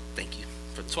 so thank you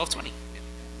for 1220.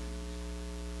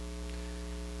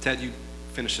 Ted, you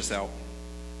finish this out.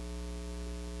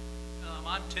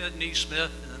 I'm Ted Neesmith,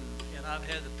 and I've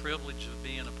had the privilege of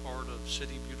being a part of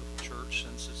City Beautiful Church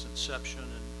since its inception.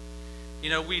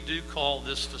 And we do call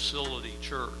this facility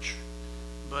church,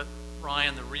 but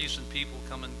Ryan, the reason people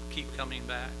keep coming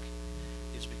back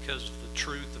is because of the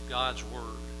truth of God's word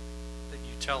that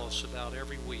you tell us about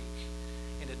every week.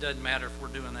 And it doesn't matter if we're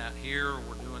doing that here or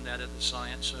we're doing that at the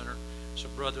Science Center. So,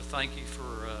 brother, thank you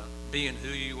for being who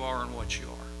you are and what you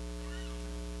are.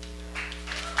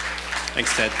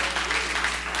 Thanks, Ted.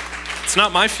 It's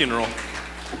not my funeral.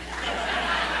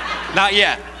 Not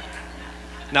yet.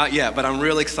 Not yet, but I'm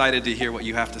really excited to hear what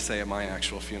you have to say at my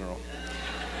actual funeral.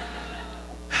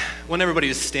 I want everybody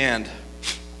to stand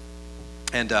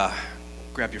and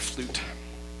grab your flute.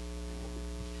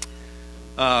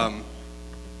 I'm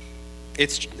going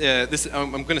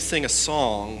to sing a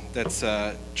song that's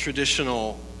a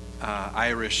traditional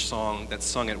Irish song that's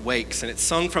sung at wakes, and it's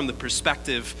sung from the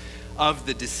perspective of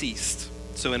the deceased.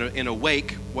 So in a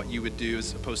wake, what you would do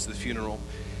as opposed to the funeral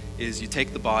is you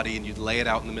take the body and you'd lay it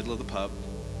out in the middle of the pub.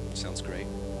 Sounds great.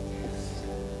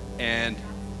 And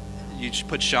you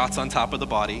put shots on top of the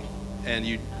body, and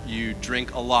you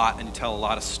drink a lot and you tell a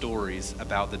lot of stories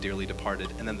about the dearly departed.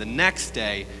 And then the next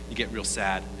day, you get real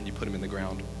sad and you put them in the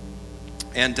ground.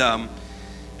 And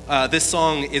this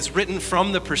song is written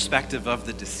from the perspective of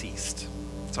the deceased.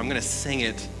 So I'm going to sing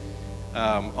it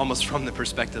almost from the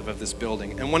perspective of this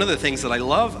building. And one of the things that I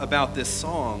love about this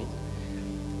song,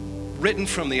 written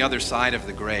from the other side of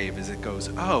the grave, is it goes,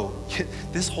 oh,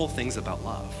 this whole thing's about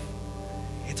love.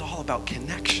 It's all about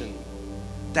connection.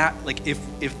 That, like, if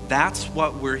that's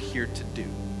what we're here to do,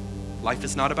 life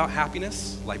is not about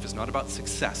happiness, life is not about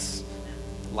success,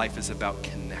 life is about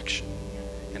connection,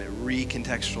 and it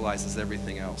recontextualizes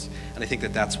everything else. And I think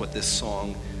that that's what this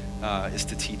song is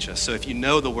to teach us. So if you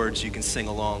know the words, you can sing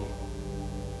along,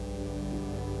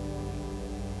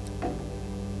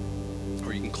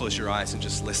 or you can close your eyes and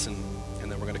just listen,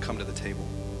 and then we're going to come to the table.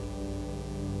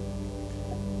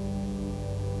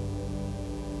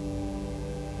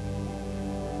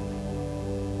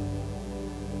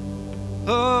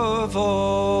 Of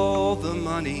all the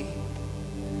money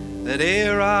that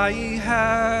e'er I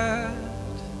had,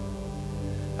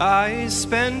 I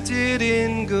spent it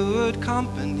in good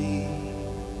company,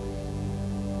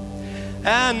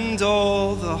 and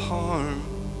all the harm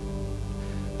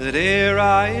that e'er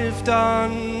I've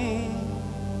done,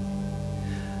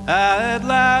 at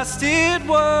last it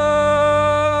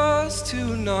was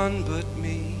to none but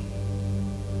me.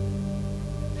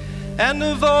 And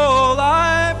of all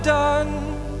I've done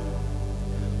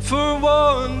for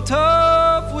want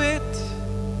of wit,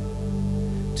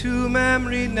 to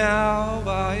memory now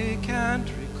I can't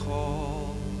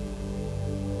recall.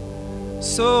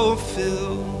 So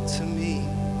fill to me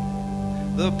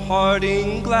the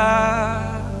parting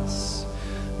glass,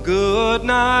 good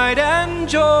night and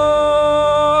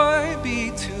joy be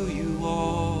to you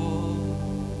all.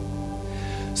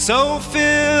 So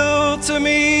fill to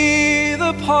me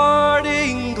the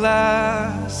parting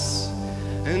glass,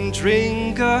 and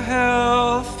drink a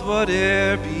health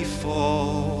whate'er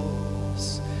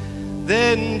befalls.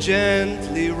 Then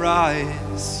gently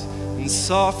rise and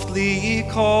softly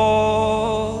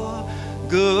call,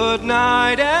 good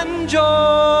night and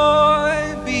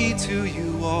joy be to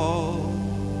you all.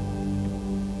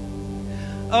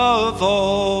 Of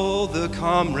all the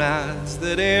comrades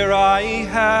that e'er I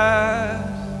had,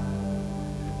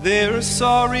 they're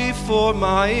sorry for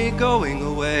my going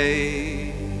away.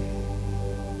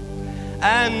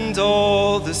 And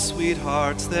all the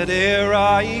sweethearts that e'er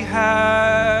I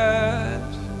had,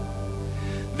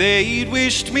 they'd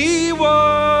wished me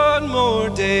one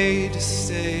more day to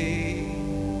stay.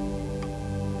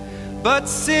 But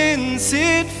since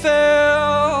it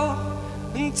fell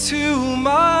into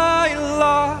my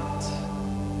lot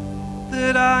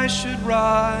that I should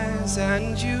rise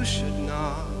and you should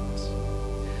not,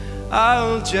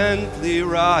 I'll gently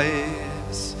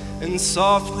rise and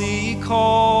softly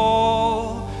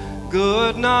call,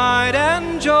 good night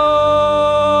and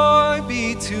joy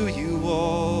be to you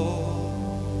all.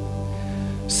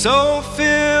 So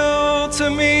fill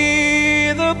to me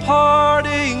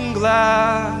parting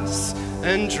glass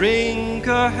and drink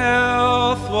a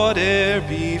health whate'er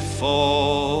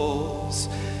befalls.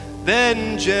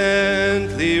 Then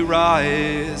gently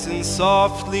rise and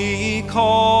softly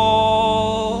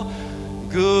call,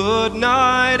 good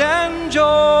night and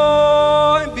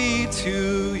joy be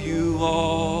to you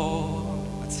all.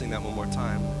 Let's sing that one more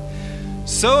time.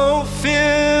 So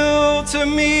fill to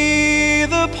me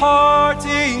the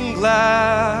parting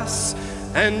glass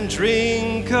and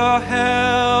drink a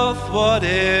health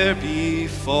whate'er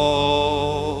befalls.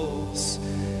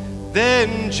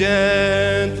 Then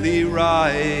gently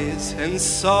rise and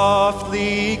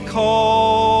softly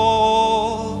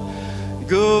call,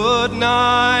 good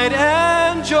night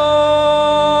and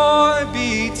joy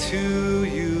be to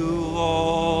you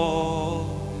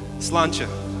all. Sláinte.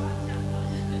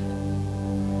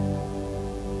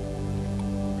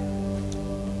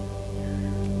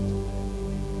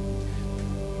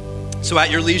 So at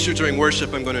your leisure during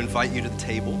worship, I'm going to invite you to the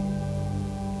table.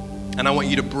 And I want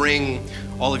you to bring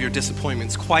all of your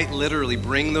disappointments, quite literally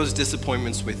bring those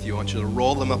disappointments with you. I want you to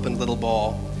roll them up in a little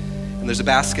ball. And there's a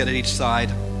basket at each side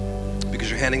because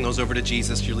you're handing those over to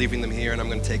Jesus. You're leaving them here, and I'm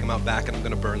going to take them out back, and I'm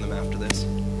going to burn them after this.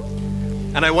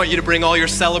 And I want you to bring all your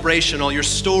celebration, all your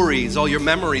stories, all your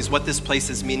memories, what this place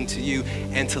has meant to you,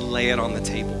 and to lay it on the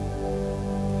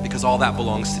table because all that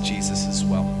belongs to Jesus as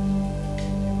well.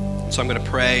 So I'm going to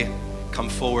pray, come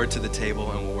forward to the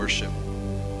table, and we'll worship.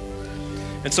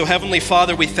 And so, Heavenly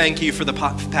Father, we thank you for the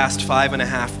past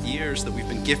 5.5 years that we've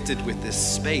been gifted with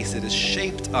this space. It has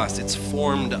shaped us, it's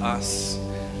formed us.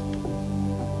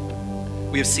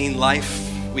 We have seen life,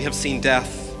 we have seen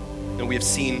death, and we have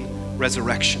seen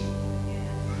resurrection.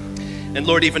 And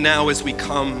Lord, even now as we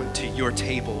come to your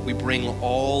table, we bring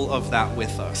all of that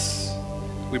with us.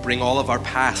 We bring all of our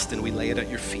past and we lay it at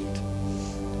your feet.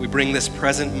 We bring this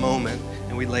present moment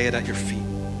and we lay it at your feet.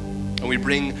 And we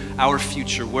bring our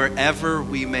future wherever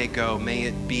we may go. May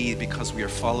it be because we are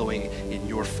following in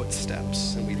your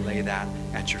footsteps, and we lay that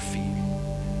at your feet.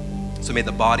 So may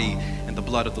the body and the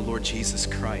blood of the Lord Jesus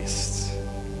Christ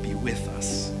be with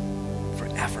us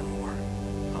forevermore.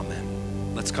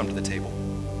 Amen. Let's come to the table.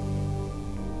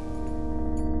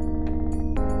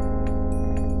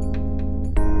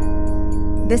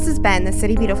 This has been the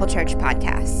City Beautiful Church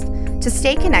podcast. To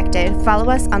stay connected, follow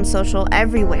us on social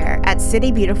everywhere at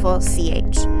City Beautiful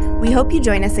CH. We hope you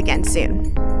join us again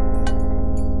soon.